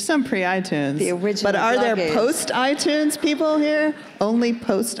 There's some pre-iTunes. The original But are there bloggers. post-iTunes people here? Only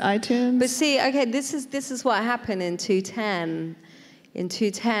post-iTunes? But see, okay, this is what happened in 2010. In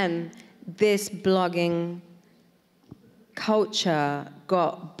 2010, this blogging culture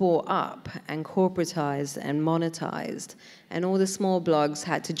got bought up and corporatized and monetized, and all the small blogs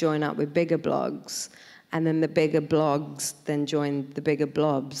had to join up with bigger blogs, and then the bigger blogs then joined the bigger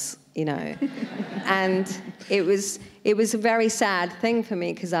blobs, you know. And it was a very sad thing for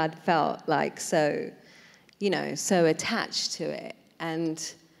me, because I'd felt like so attached to it and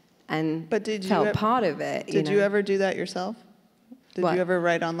felt part of it. Did you ever do that yourself? Did you ever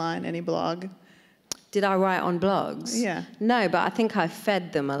write online, any blog? Did I write on blogs? Yeah. No, but I think I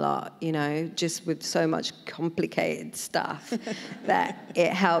fed them a lot, you know, just with so much complicated stuff that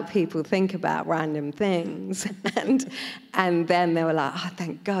it helped people think about random things. And then they were like, oh,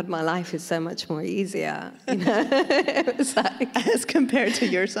 thank God my life is so much more easier. You know? It was like... As compared to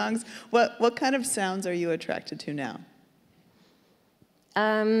your songs, what kind of sounds are you attracted to now?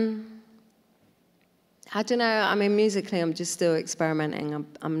 I don't know. I mean, musically, I'm just still experimenting.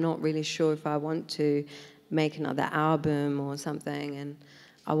 I'm not really sure if I want to make another album or something, and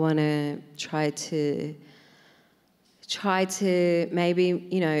I want to try to maybe,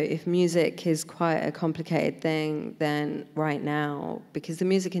 you know, if music is quite a complicated thing, then right now, because the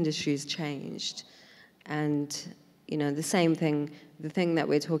music industry has changed, and, you know, the same thing, the thing that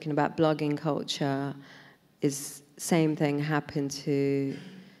we're talking about, blogging culture, is same thing happened to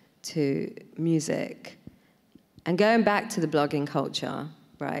music. And going back to the blogging culture,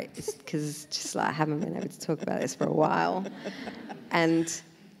 right, because just like I haven't been able to talk about this for a while, and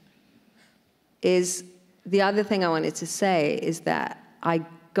is the other thing I wanted to say is that I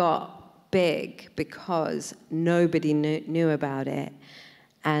got big because nobody knew about it,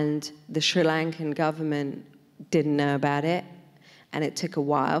 and the Sri Lankan government didn't know about it, and it took a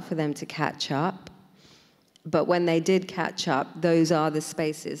while for them to catch up. But when they did catch up, those are the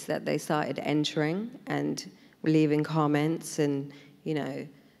spaces that they started entering and leaving comments and, you know,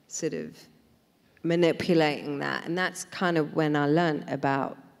 sort of manipulating that. And that's kind of when I learned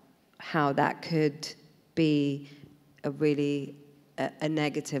about how that could be a really a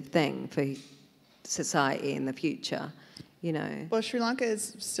negative thing for society in the future, you know. Well, Sri Lanka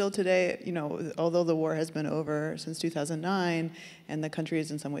is still today, you know, although the war has been over since 2009 and the country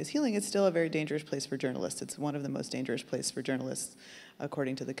is in some ways healing, it's still a very dangerous place for journalists. It's one of the most dangerous places for journalists,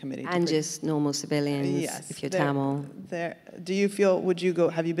 according to the committee. And just normal civilians, yes, if you're Tamil. Do you feel, would you go,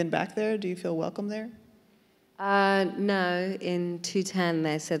 have you been back there? Do you feel welcome there? No, in 2010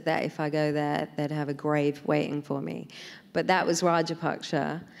 they said that if I go there, they'd have a grave waiting for me. But that was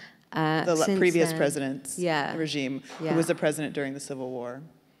Rajapaksa. The previous president's regime, Yeah. who was the president during the Civil War.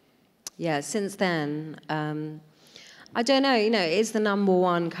 Yeah, since then, I don't know, you know, it's the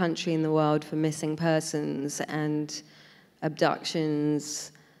 #1 country in the world for missing persons and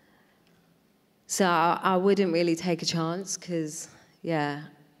abductions. So I wouldn't really take a chance because, yeah,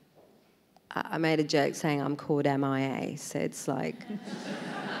 I made a joke saying I'm called M.I.A, so it's like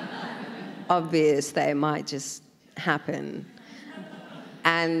obvious that it might just happen.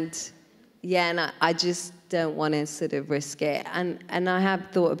 And yeah, and I just don't want to sort of risk it. And I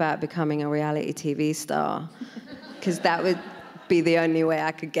have thought about becoming a reality TV star because that would be the only way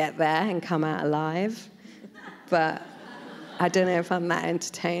I could get there and come out alive. But I don't know if I'm that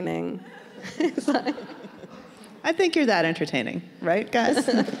entertaining. It's like... I think you're that entertaining, right, guys?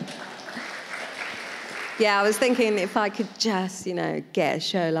 Yeah, I was thinking if I could just, you know, get a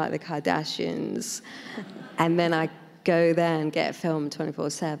show like the Kardashians and then I go there and get filmed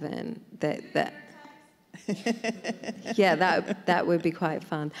 24/7, yeah, that would be quite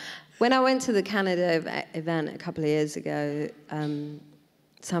fun. When I went to the Canada event a couple of years ago,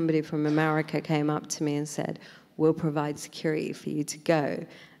 somebody from America came up to me and said, "We'll provide security for you to go."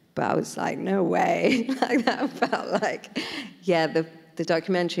 But I was like, no way. Like that felt like, yeah, the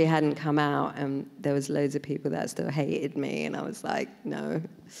documentary hadn't come out and there was loads of people that still hated me, and I was like, no.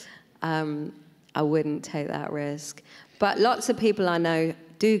 I wouldn't take that risk. But lots of people I know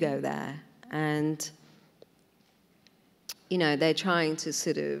do go there, and you know, they're trying to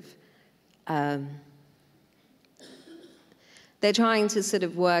sort of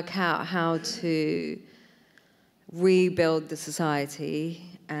work out how to rebuild the society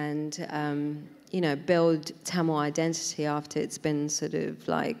and you know, build Tamil identity after it's been sort of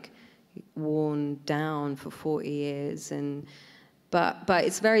like worn down for 40 years. But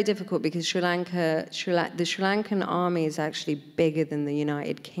it's very difficult because the Sri Lankan army is actually bigger than the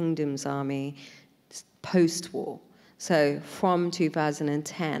United Kingdom's army post-war. So from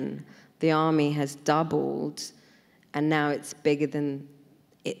 2010, the army has doubled, and now it's bigger than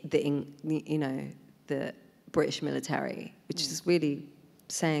the British military, which is really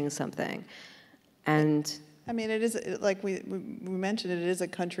saying something. And I mean, it is, like we mentioned, it is a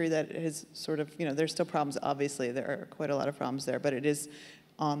country that is sort of, you know, there's still problems, obviously. There are quite a lot of problems there, but it is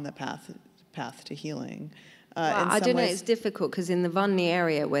on the path to healing. Well, I don't know, it's difficult, because in the Vunni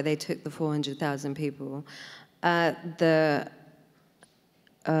area, where they took the 400,000 people, the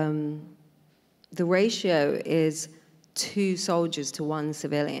ratio is 2 soldiers to 1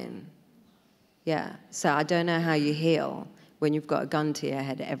 civilian. Yeah, so I don't know how you heal when you've got a gun to your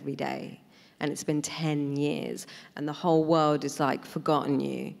head every day. And it's been 10 years, and the whole world is like forgotten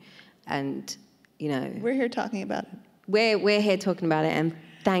you, and you know. We're here talking about it. We're here talking about it, and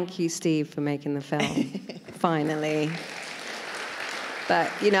thank you, Steve, for making the film. Finally. But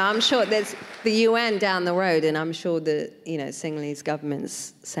you know, I'm sure there's the UN down the road, and I'm sure that, you know, Sinhalese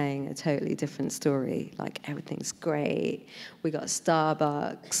government's saying a totally different story. Like, everything's great. We got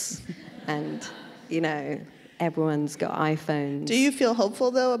Starbucks, and you know, everyone's got iPhones. Do you feel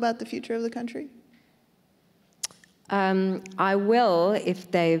hopeful, though, about the future of the country? I will, if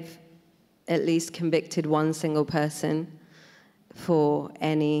they've at least convicted 1 single person for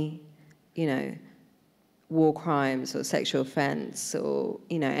any, you know, war crimes or sexual offense or,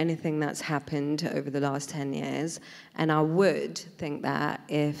 you know, anything that's happened over the last 10 years. And I would think that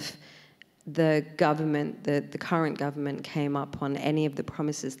if the government, the current government, came up on any of the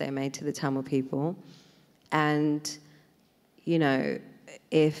promises they made to the Tamil people, and, you know,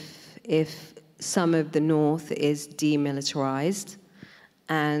 if some of the north is demilitarized,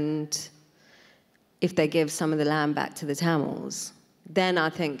 and if they give some of the land back to the Tamils, then I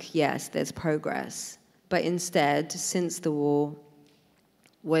think, yes, there's progress. But instead, since the war,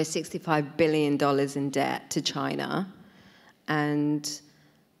 we're $65 billion in debt to China, and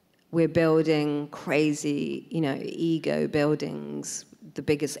we're building crazy, you know, ego buildings, the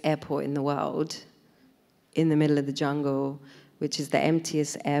biggest airport in the world, in the middle of the jungle, which is the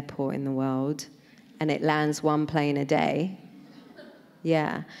emptiest airport in the world, and it lands 1 plane a day.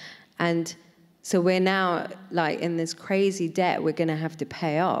 Yeah. And so we're now, like, in this crazy debt we're going to have to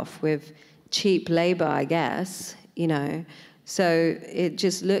pay off with cheap labor, I guess, you know. So it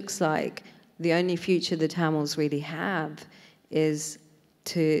just looks like the only future the Tamils really have is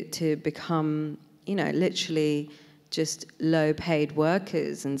to become, you know, literally just low-paid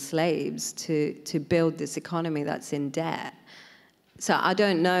workers and slaves to build this economy that's in debt. So I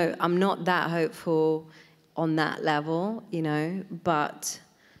don't know, I'm not that hopeful on that level, you know, but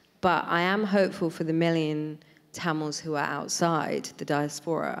I am hopeful for the million Tamils who are outside the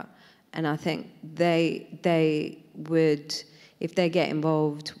diaspora. And I think they would, if they get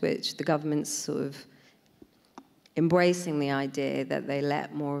involved, which the government's sort of embracing the idea that they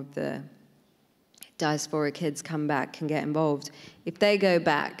let more of the diaspora kids come back and get involved. If they go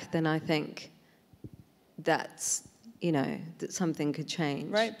back, then I think that's, you know, that something could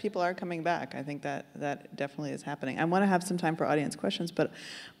change. Right, people are coming back. I think that definitely is happening. I want to have some time for audience questions, but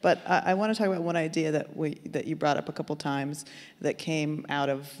I want to talk about one idea that you brought up a couple times that came out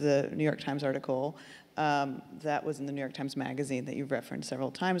of the New York Times article that was in the New York Times Magazine that you've referenced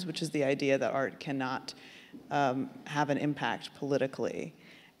several times, which is the idea that art cannot have an impact politically.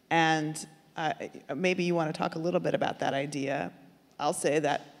 And maybe you want to talk a little bit about that idea. I'll say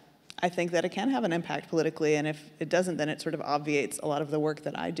that I think that it can have an impact politically, and if it doesn't, then it sort of obviates a lot of the work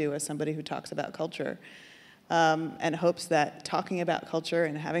that I do as somebody who talks about culture, and hopes that talking about culture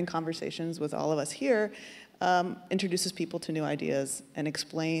and having conversations with all of us here introduces people to new ideas and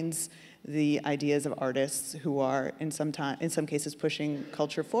explains the ideas of artists who are in some cases pushing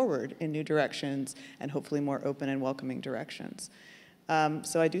culture forward in new directions and hopefully more open and welcoming directions.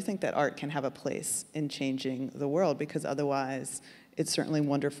 So I do think that art can have a place in changing the world, because otherwise it's certainly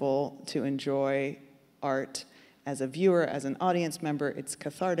wonderful to enjoy art as a viewer, as an audience member. It's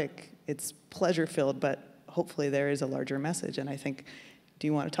cathartic, it's pleasure-filled, but hopefully there is a larger message. And I think, do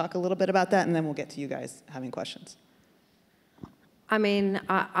you want to talk a little bit about that? And then we'll get to you guys having questions. I mean,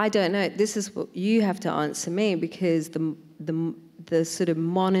 I don't know. This is what you have to answer me, because the sort of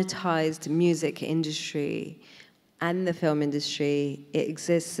monetized music industry and the film industry, it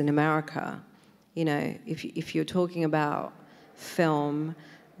exists in America. You know, if you're talking about film,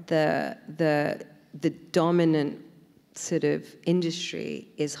 the dominant sort of industry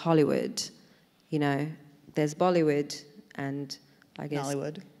is Hollywood. You know, there's Bollywood and I guess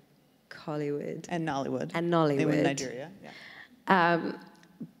Nollywood. Hollywood. And Nollywood. And Nollywood. They were in Nigeria, yeah.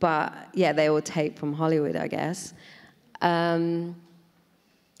 But yeah, they all take from Hollywood, I guess. And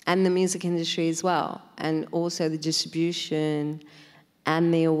the music industry as well, and also the distribution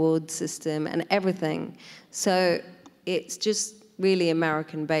and the award system and everything. So it's just really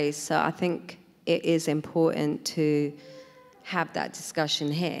American-based. So I think it is important to have that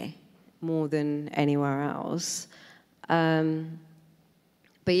discussion here more than anywhere else.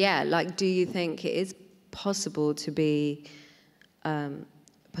 But yeah, like, do you think it is possible to be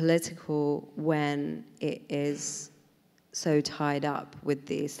political when it is so tied up with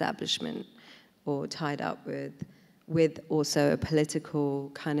the establishment, or tied up with also a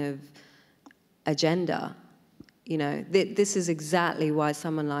political kind of agenda? You know, this is exactly why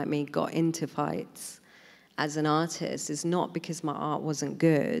someone like me got into fights as an artist. It's not because my art wasn't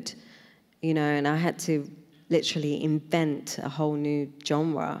good, you know, and I had to literally invent a whole new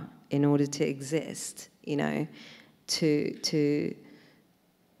genre in order to exist, you know, to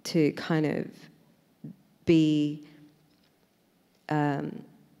kind of be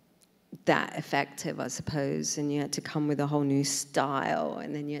that effective, I suppose. And you had to come with a whole new style,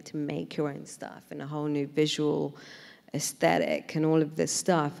 and then you had to make your own stuff and a whole new visual aesthetic and all of this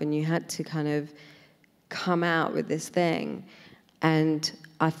stuff, and you had to kind of come out with this thing. And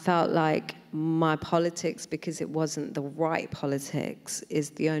I felt like my politics, because it wasn't the right politics,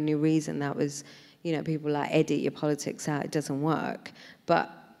 is the only reason that was, you know, people like, edit your politics out, it doesn't work. But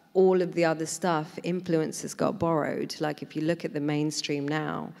all of the other stuff, influences got borrowed. Like, if you look at the mainstream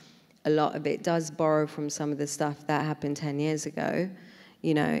now, a lot of it does borrow from some of the stuff that happened 10 years ago,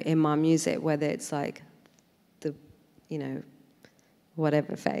 you know, in my music, whether it's like the, you know,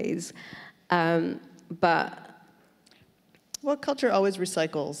 whatever phase. But well, culture always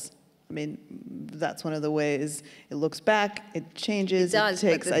recycles. I mean, that's one of the ways it looks back, it changes, it does, it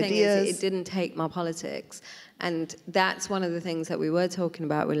takes but the ideas. thing is, it didn't take my politics. And that's one of the things that we were talking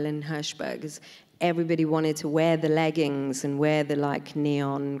about with Lynn Hirschberg, is everybody wanted to wear the leggings and wear the like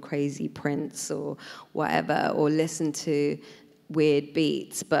neon crazy prints or whatever, or listen to weird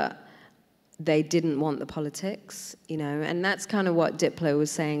beats, but they didn't want the politics, you know. And that's kind of what Diplo was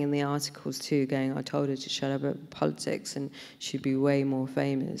saying in the articles too, going, I told her to shut up about politics and she'd be way more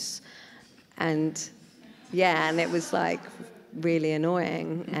famous. And yeah, and it was like really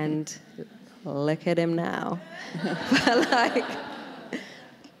annoying, and look at him now.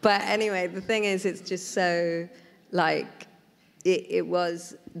 But anyway, the thing is, it's just so like,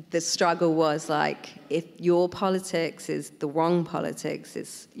 the struggle was like, if your politics is the wrong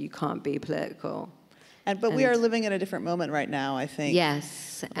politics, you can't be political. But we are living in a different moment right now, I think.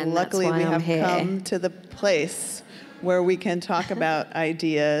 Yes, and luckily that's why we have I'm here. come to the place where we can talk about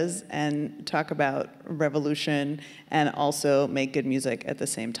ideas and talk about revolution and also make good music at the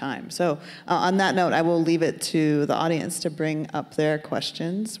same time. So on that note, I will leave it to the audience to bring up their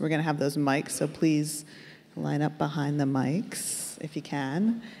questions. We're going to have those mics, so please line up behind the mics if you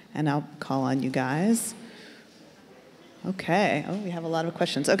can, and I'll call on you guys. Okay, we have a lot of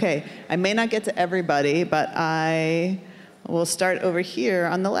questions. Okay, I may not get to everybody, but I will start over here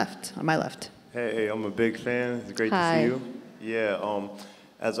on the left, on my left. Hey, I'm a big fan. It's great Hi. to see you. Yeah,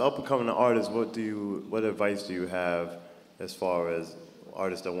 as an up-and-coming artist, what advice do you have as far as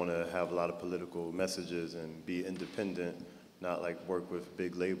artists that want to have a lot of political messages and be independent, not like work with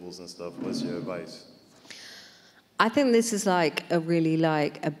big labels and stuff? What's your advice? I think this is like a really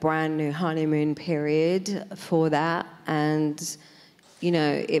like a brand new honeymoon period for that, and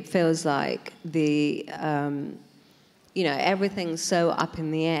it feels like the everything's so up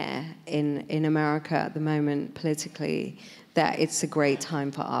in the air in America at the moment politically that it's a great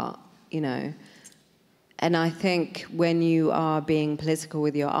time for art, And I think when you are being political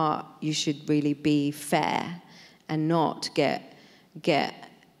with your art, you should really be fair and not get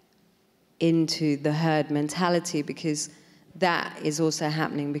into the herd mentality, because that is also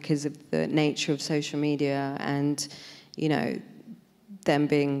happening because of the nature of social media and, them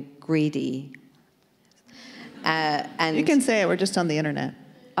being greedy. And You can say it, we're just on the internet.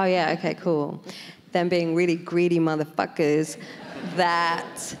 Oh yeah, okay, cool. Them being really greedy motherfuckers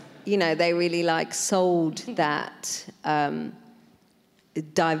that, they really like sold that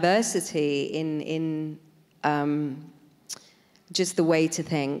diversity in just the way to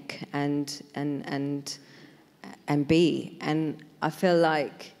think and be. And I feel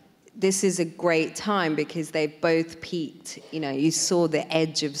like this is a great time because they've both peaked. You saw the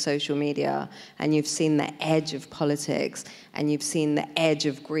edge of social media, and you've seen the edge of politics, and you've seen the edge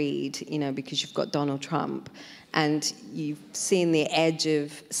of greed, because you've got Donald Trump, and you've seen the edge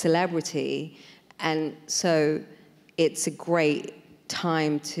of celebrity. And so it's a great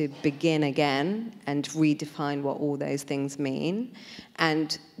time to begin again and redefine what all those things mean,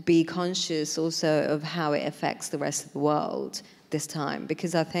 and be conscious also of how it affects the rest of the world this time,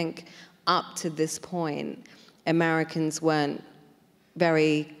 because I think up to this point Americans weren't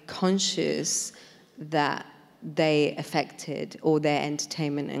very conscious that they affected, or their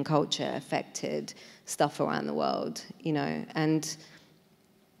entertainment and culture affected stuff around the world, and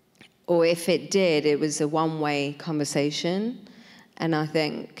or if it did, it was a one-way conversation. And I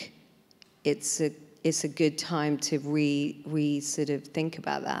think it's a good time to sort of think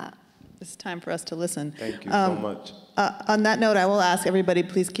about that. It's time for us to listen. Thank you so much. On that note, I will ask everybody,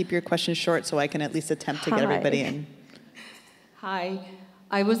 please keep your questions short so I can at least attempt to get everybody in. Hi.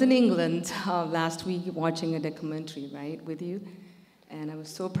 I was in England last week watching a documentary, right, with you. And I was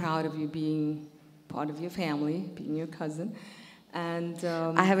so proud of you being part of your family, being your cousin. And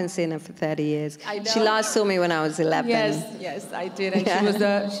I haven't seen her for 30 years. I know. She last saw me when I was 11. Yes, I did. And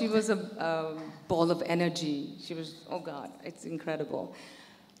Yeah. she was a ball of energy. She was, oh God, it's incredible.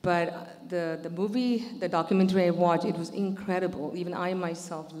 But the movie, the documentary I watched, it was incredible. Even I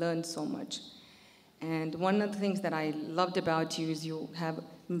myself learned so much. And one of the things that I loved about you is you have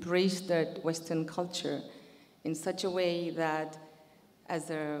embraced that Western culture in such a way that as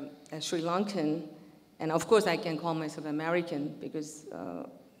a Sri Lankan, and of course I can call myself American because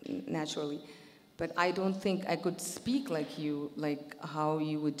naturally, but I don't think I could speak like you, like how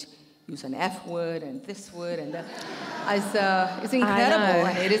you would use an F word and this word and that. It's incredible.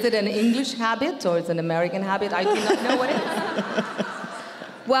 And is it an English habit or it's an American habit? I do not know what it is.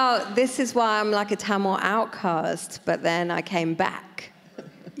 Well, this is why I'm like a Tamil outcast, but then I came back,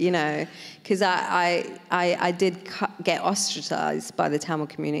 because I did get ostracized by the Tamil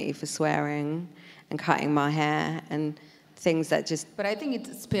community for swearing and cutting my hair and things that just... But I think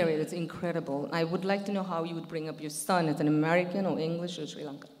it's spirit, it's incredible. I would like to know how you would bring up your son as an American or English or Sri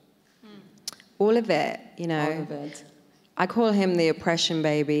Lankan. All of it, All of it. I call him the oppression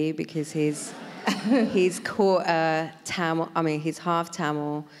baby because he's quarter Tamil, he's half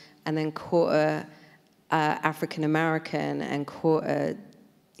Tamil and then quarter African American and quarter,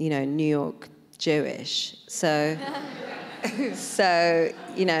 New York Jewish. So, he's sort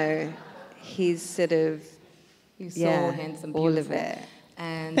of, he's so handsome, beautiful. all of it.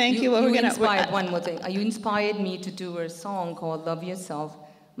 And Thank you. One more thing. You inspired me to do a song called Love Yourself,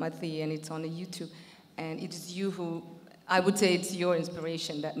 M.I.A, and it's on the YouTube. And it is you who, I would say it's your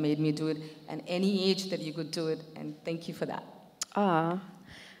inspiration that made me do it, and any age that you could do it, and thank you for that. Well,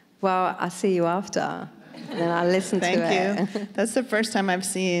 I'll see you after, and then I'll listen to it. Thank you. That's the first time I've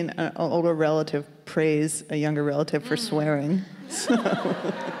seen an older relative praise a younger relative for swearing. So,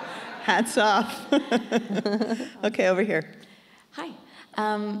 hats off. Okay, over here. Hi.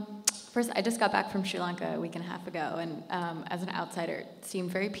 First, I just got back from Sri Lanka a week and a half ago, and as an outsider, it seemed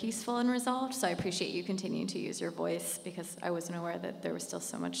very peaceful and resolved, so I appreciate you continuing to use your voice, because I wasn't aware that there was still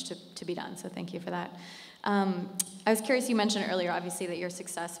so much to be done, so thank you for that. I was curious, you mentioned earlier, obviously, that your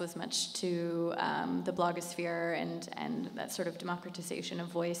success was much to the blogosphere and that sort of democratization of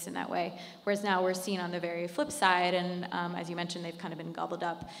voice in that way, whereas now we're seen on the very flip side, and as you mentioned, they've kind of been gobbled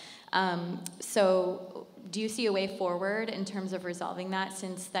up. So do you see a way forward in terms of resolving that,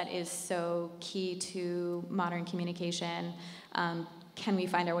 since that is so key to modern communication? Can we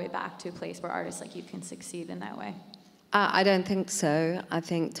find our way back to a place where artists like you can succeed in that way? I don't think so. I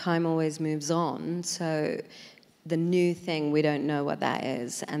think time always moves on. So the new thing, we don't know what that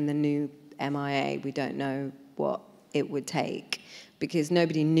is. And the new M.I.A, we don't know what it would take. Because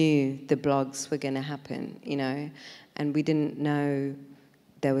nobody knew the blogs were going to happen, you know. And we didn't know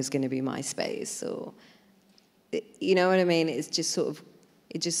there was going to be MySpace or... You know what I mean? It's just sort of...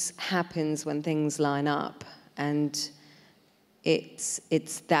 It just happens when things line up. And it's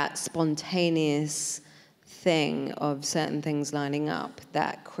that spontaneous thing of certain things lining up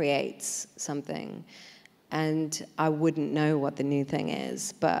that creates something. And I wouldn't know what the new thing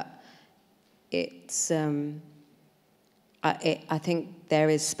is, but it's I think there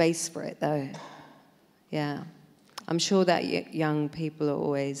is space for it, though. Yeah, I'm sure that young people are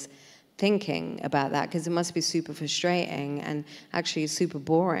always thinking about that, because it must be super frustrating and actually super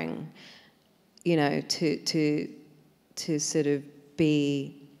boring, you know, to sort of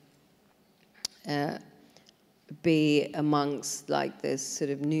be amongst like this sort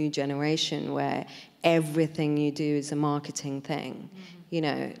of new generation where everything you do is a marketing thing. You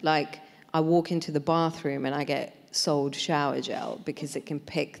know, like I walk into the bathroom and I get sold shower gel because it can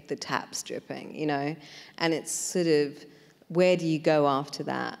pick the taps dripping, you know, and it's sort of, where do you go after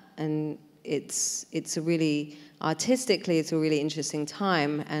that? And it's a really, artistically, it's a really interesting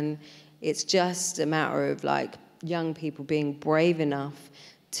time, and it's just a matter of like young people being brave enough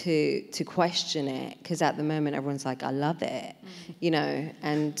to question it, because at the moment everyone's like, I love it, you know,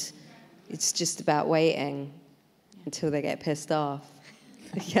 and it's just about waiting until they get pissed off.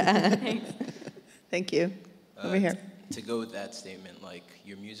 Yeah. Thank you. Over here. To go with that statement, like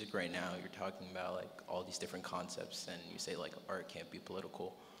your music right now, you're talking about like all these different concepts, and you say like art can't be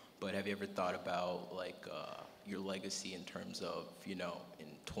political, but have you ever thought about like your legacy in terms of, you know, in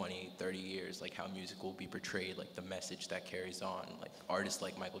 20, 30 years, like how music will be portrayed, like the message that carries on, like artists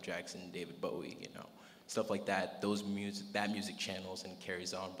like Michael Jackson, David Bowie, you know, stuff like that, that music channels and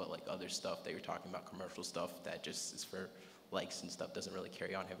carries on, but like other stuff that you're talking about, commercial stuff that just is for likes and stuff doesn't really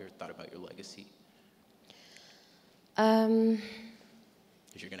carry on. Have you ever thought about your legacy? Because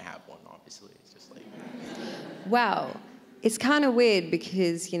you're gonna have one, obviously. It's just like... Wow. It's kind of weird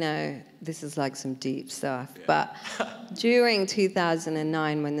because, you know, this is like some deep stuff, yeah. But during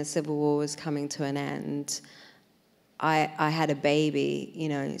 2009, when the Civil War was coming to an end, I had a baby, you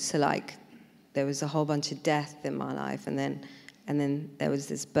know, so like there was a whole bunch of death in my life, and then there was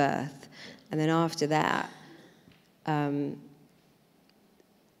this birth. And then after that,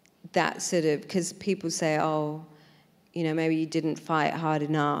 that sort of, because people say, oh, you know, maybe you didn't fight hard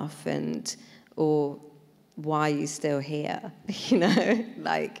enough, or why are you still here? You know,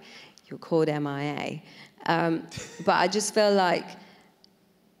 like you're called M.I.A. But I just feel like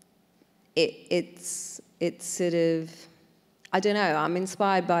it's sort of, I don't know, I'm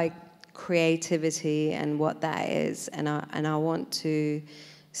inspired by creativity and what that is, and I want to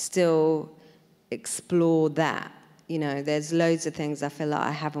still explore that. You know, there's loads of things I feel like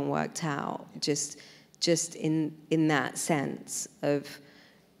I haven't worked out, just in that sense of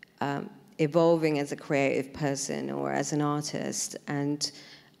evolving as a creative person or as an artist. And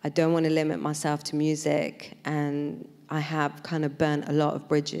I don't want to limit myself to music, and I have kind of burnt a lot of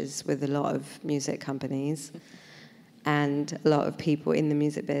bridges with a lot of music companies and a lot of people in the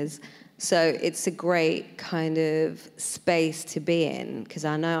music biz. So it's a great kind of space to be in, because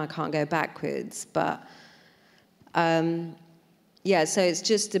I know I can't go backwards, but yeah, so it's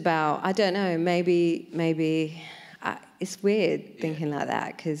just about, I don't know, maybe it's weird thinking like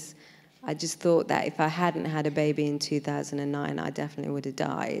that, because I just thought that if I hadn't had a baby in 2009, I definitely would have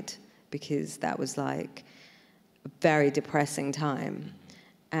died, because that was like a very depressing time.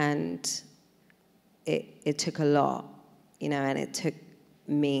 And it took a lot, you know, and it took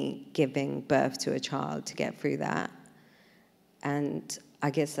me giving birth to a child to get through that. And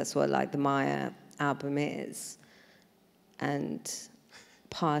I guess that's what like the Maya album is. And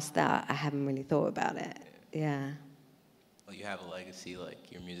past that, I haven't really thought about it. Yeah. Well, you have a legacy,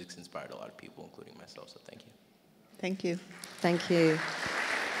 like your music's inspired a lot of people, including myself, so thank you. Thank you. Thank you.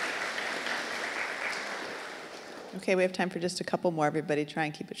 Okay, we have time for just a couple more. Everybody try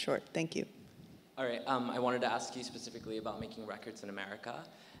and keep it short. Thank you. All right, I wanted to ask you specifically about making records in America.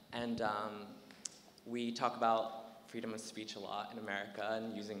 And we talk about freedom of speech a lot in America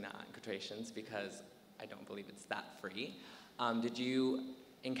and using that in quotations because I don't believe it's that free. Did you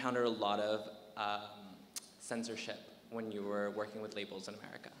encounter a lot of censorship when you were working with labels in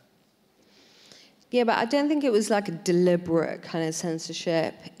America? Yeah, but I don't think it was like a deliberate kind of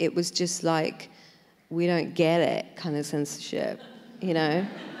censorship. It was just like, we don't get it kind of censorship, you know?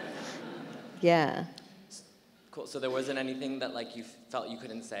 Yeah. Cool, so there wasn't anything that like you felt you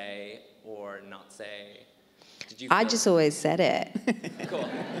couldn't say or not say? Did you I just always said it. Cool.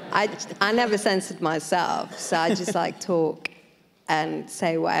 I never censored myself, so I just like talk and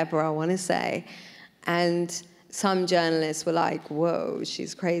say whatever I want to say. And some journalists were like, whoa,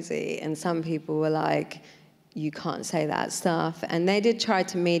 she's crazy. And some people were like, you can't say that stuff. And they did try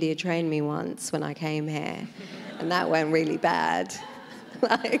to media train me once when I came here. And that went really bad.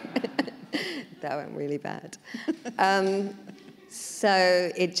 Like, that went really bad.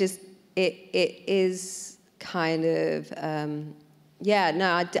 So it just, it is kind of, yeah,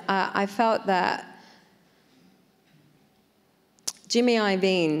 no, I felt that Jimmy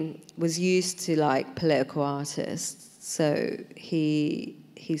Iovine was used to like political artists, so he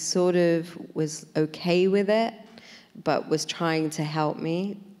sort of was okay with it, but was trying to help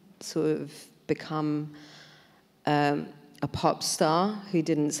me sort of become a pop star who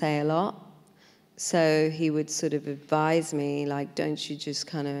didn't say a lot. So he would sort of advise me, like, don't you just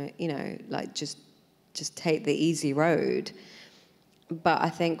kind of, you know, like just take the easy road. But I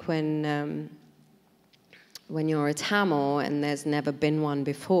think when you're a Tamil and there's never been one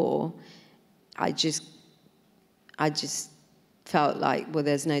before, I just felt like, well,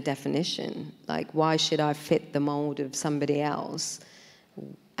 there's no definition. Like, why should I fit the mold of somebody else?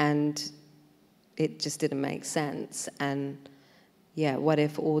 And it just didn't make sense. And yeah, what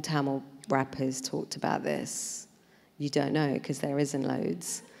if all Tamil rappers talked about this? You don't know, because there isn't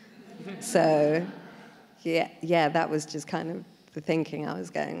loads. So yeah, that was just kind of the thinking I was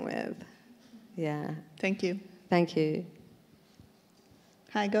going with. Yeah. Thank you. Thank you.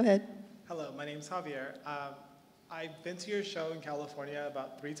 Hi, go ahead. Hello, my name's Javier. I've been to your show in California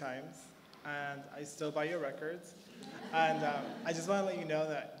about 3 times, and I still buy your records. And I just want to let you know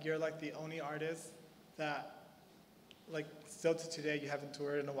that you're like the only artist that, like, still to today, you haven't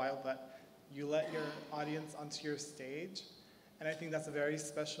toured in a while, but you let your audience onto your stage. And I think that's a very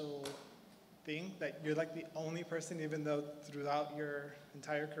special thing, that you're like the only person, even though throughout your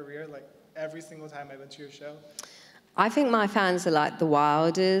entire career, like every single time I went to your show. I think my fans are like the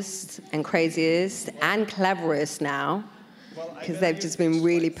wildest and craziest and cleverest now, because they've just been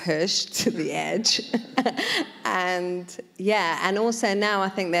really pushed to the edge. And yeah, and also now I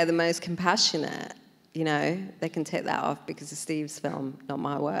think they're the most compassionate. You know, they can take that off because of Steve's film, not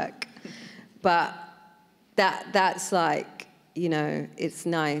my work. But that's like, you know, it's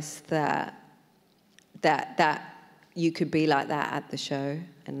nice that you could be like that at the show,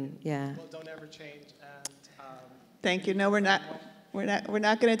 and yeah. Well, don't ever change. Thank you. No, we're not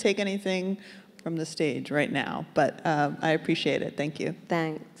going to take anything from the stage right now, but I appreciate it. Thank you.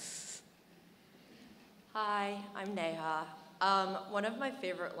 Thanks. Hi, I'm Neha. One of my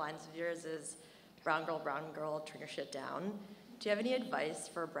favorite lines of yours is, brown girl, turn your shit down. Do you have any advice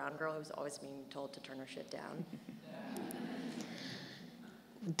for a brown girl who's always being told to turn her shit down?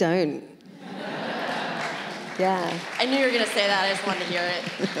 Don't. Yeah. I knew you were going to say that. I just wanted to hear it.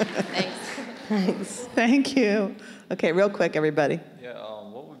 Thanks. Thanks. Thank you. Okay, real quick, everybody. Yeah,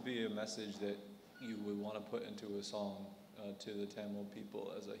 what would be a message that you would want to put into a song to the Tamil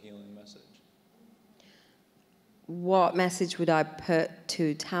people as a healing message? What message would I put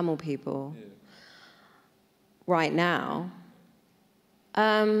to Tamil people right now?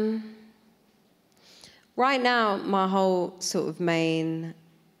 Right now, my whole sort of main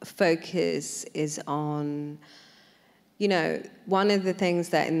focus is on, you know, one of the things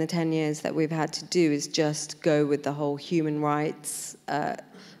that in the 10 years that we've had to do is just go with the whole human rights,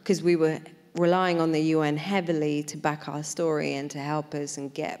 because we were relying on the UN heavily to back our story and to help us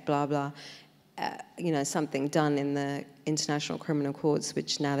and get blah, blah, you know, something done in the International Criminal Courts,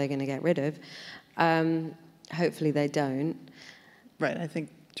 which now they're going to get rid of. Hopefully they don't. Right, I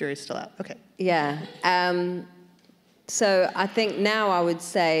think jury's still out. Okay. Yeah. So I think now I would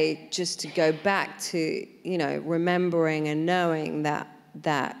say just to go back to, you know, remembering and knowing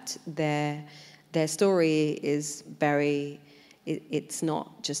that there their story is it's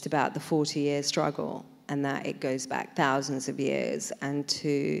not just about the 40-year struggle, and that it goes back thousands of years, and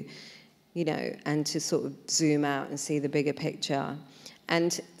to sort of zoom out and see the bigger picture.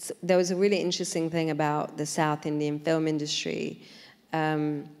 And there was a really interesting thing about the South Indian film industry.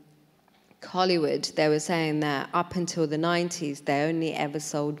 Hollywood, they were saying that up until the 90s, they only ever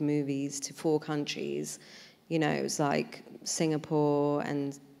sold movies to 4 countries. You know, it was like Singapore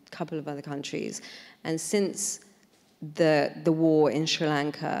and a couple of other countries. And since the war in Sri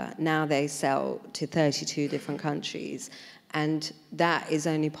Lanka, now they sell to 32 different countries. And that is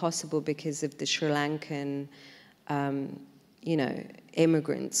only possible because of the Sri Lankan,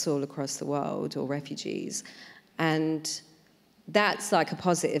 immigrants all across the world, or refugees. And that's like a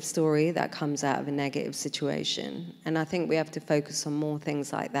positive story that comes out of a negative situation. And I think we have to focus on more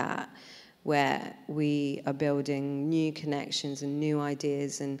things like that, where we are building new connections and new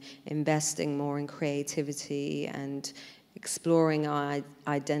ideas and investing more in creativity and exploring our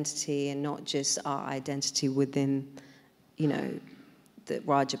identity, and not just our identity within, the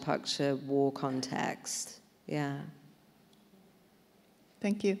Rajapaksa war context. Yeah.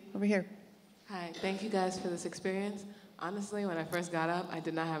 Thank you. Over here. Hi, thank you guys for this experience. Honestly, when I first got up, I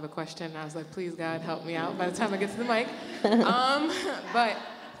did not have a question. I was like, please, God, help me out by the time I get to the mic. But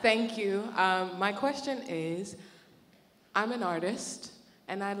thank you. My question is, I'm an artist,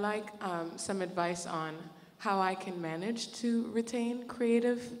 and I'd like some advice on how I can manage to retain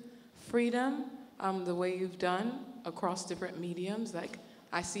creative freedom the way you've done across different mediums. Like,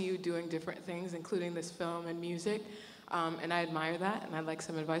 I see you doing different things, including this film and music, and I admire that, and I'd like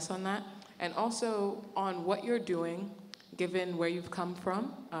some advice on that. And also on what you're doing, given where you've come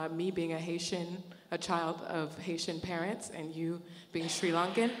from, me being a child of Haitian parents, and you being Sri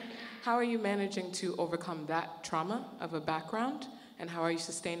Lankan, how are you managing to overcome that trauma of a background, and how are you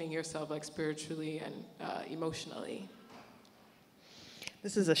sustaining yourself, like, spiritually and emotionally?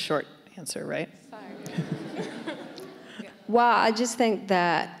 This is a short answer, right? Sorry. Well, I just think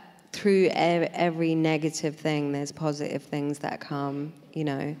that through every negative thing, there's positive things that come,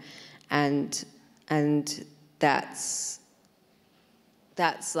 and that's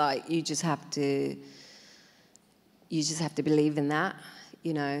like, you just have to believe in that,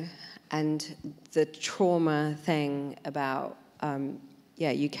 and the trauma thing about,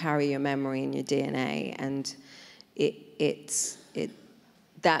 you carry your memory in your DNA, and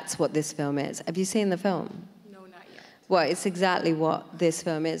that's what this film is. Have you seen the film? No, not yet. Well, it's exactly what this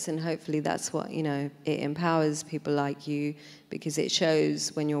film is, and hopefully that's what, it empowers people like you, because it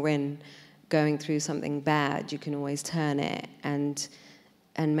shows when you're going through something bad, you can always turn it and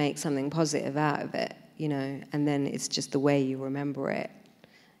make something positive out of it, and then it's just the way you remember it,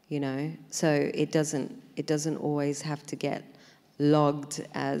 So it doesn't always have to get logged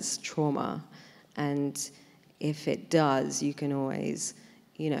as trauma, and if it does, you can always,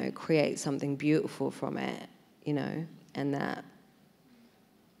 create something beautiful from it, and that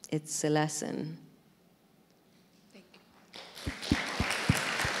it's a lesson.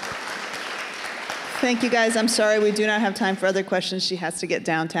 Thank you, guys. I'm sorry we do not have time for other questions. She has to get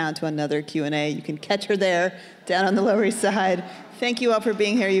downtown to another Q&A. You can catch her there, down on the Lower East Side. Thank you all for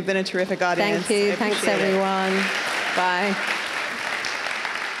being here. You've been a terrific audience. Thank you. Thanks, everyone. Bye.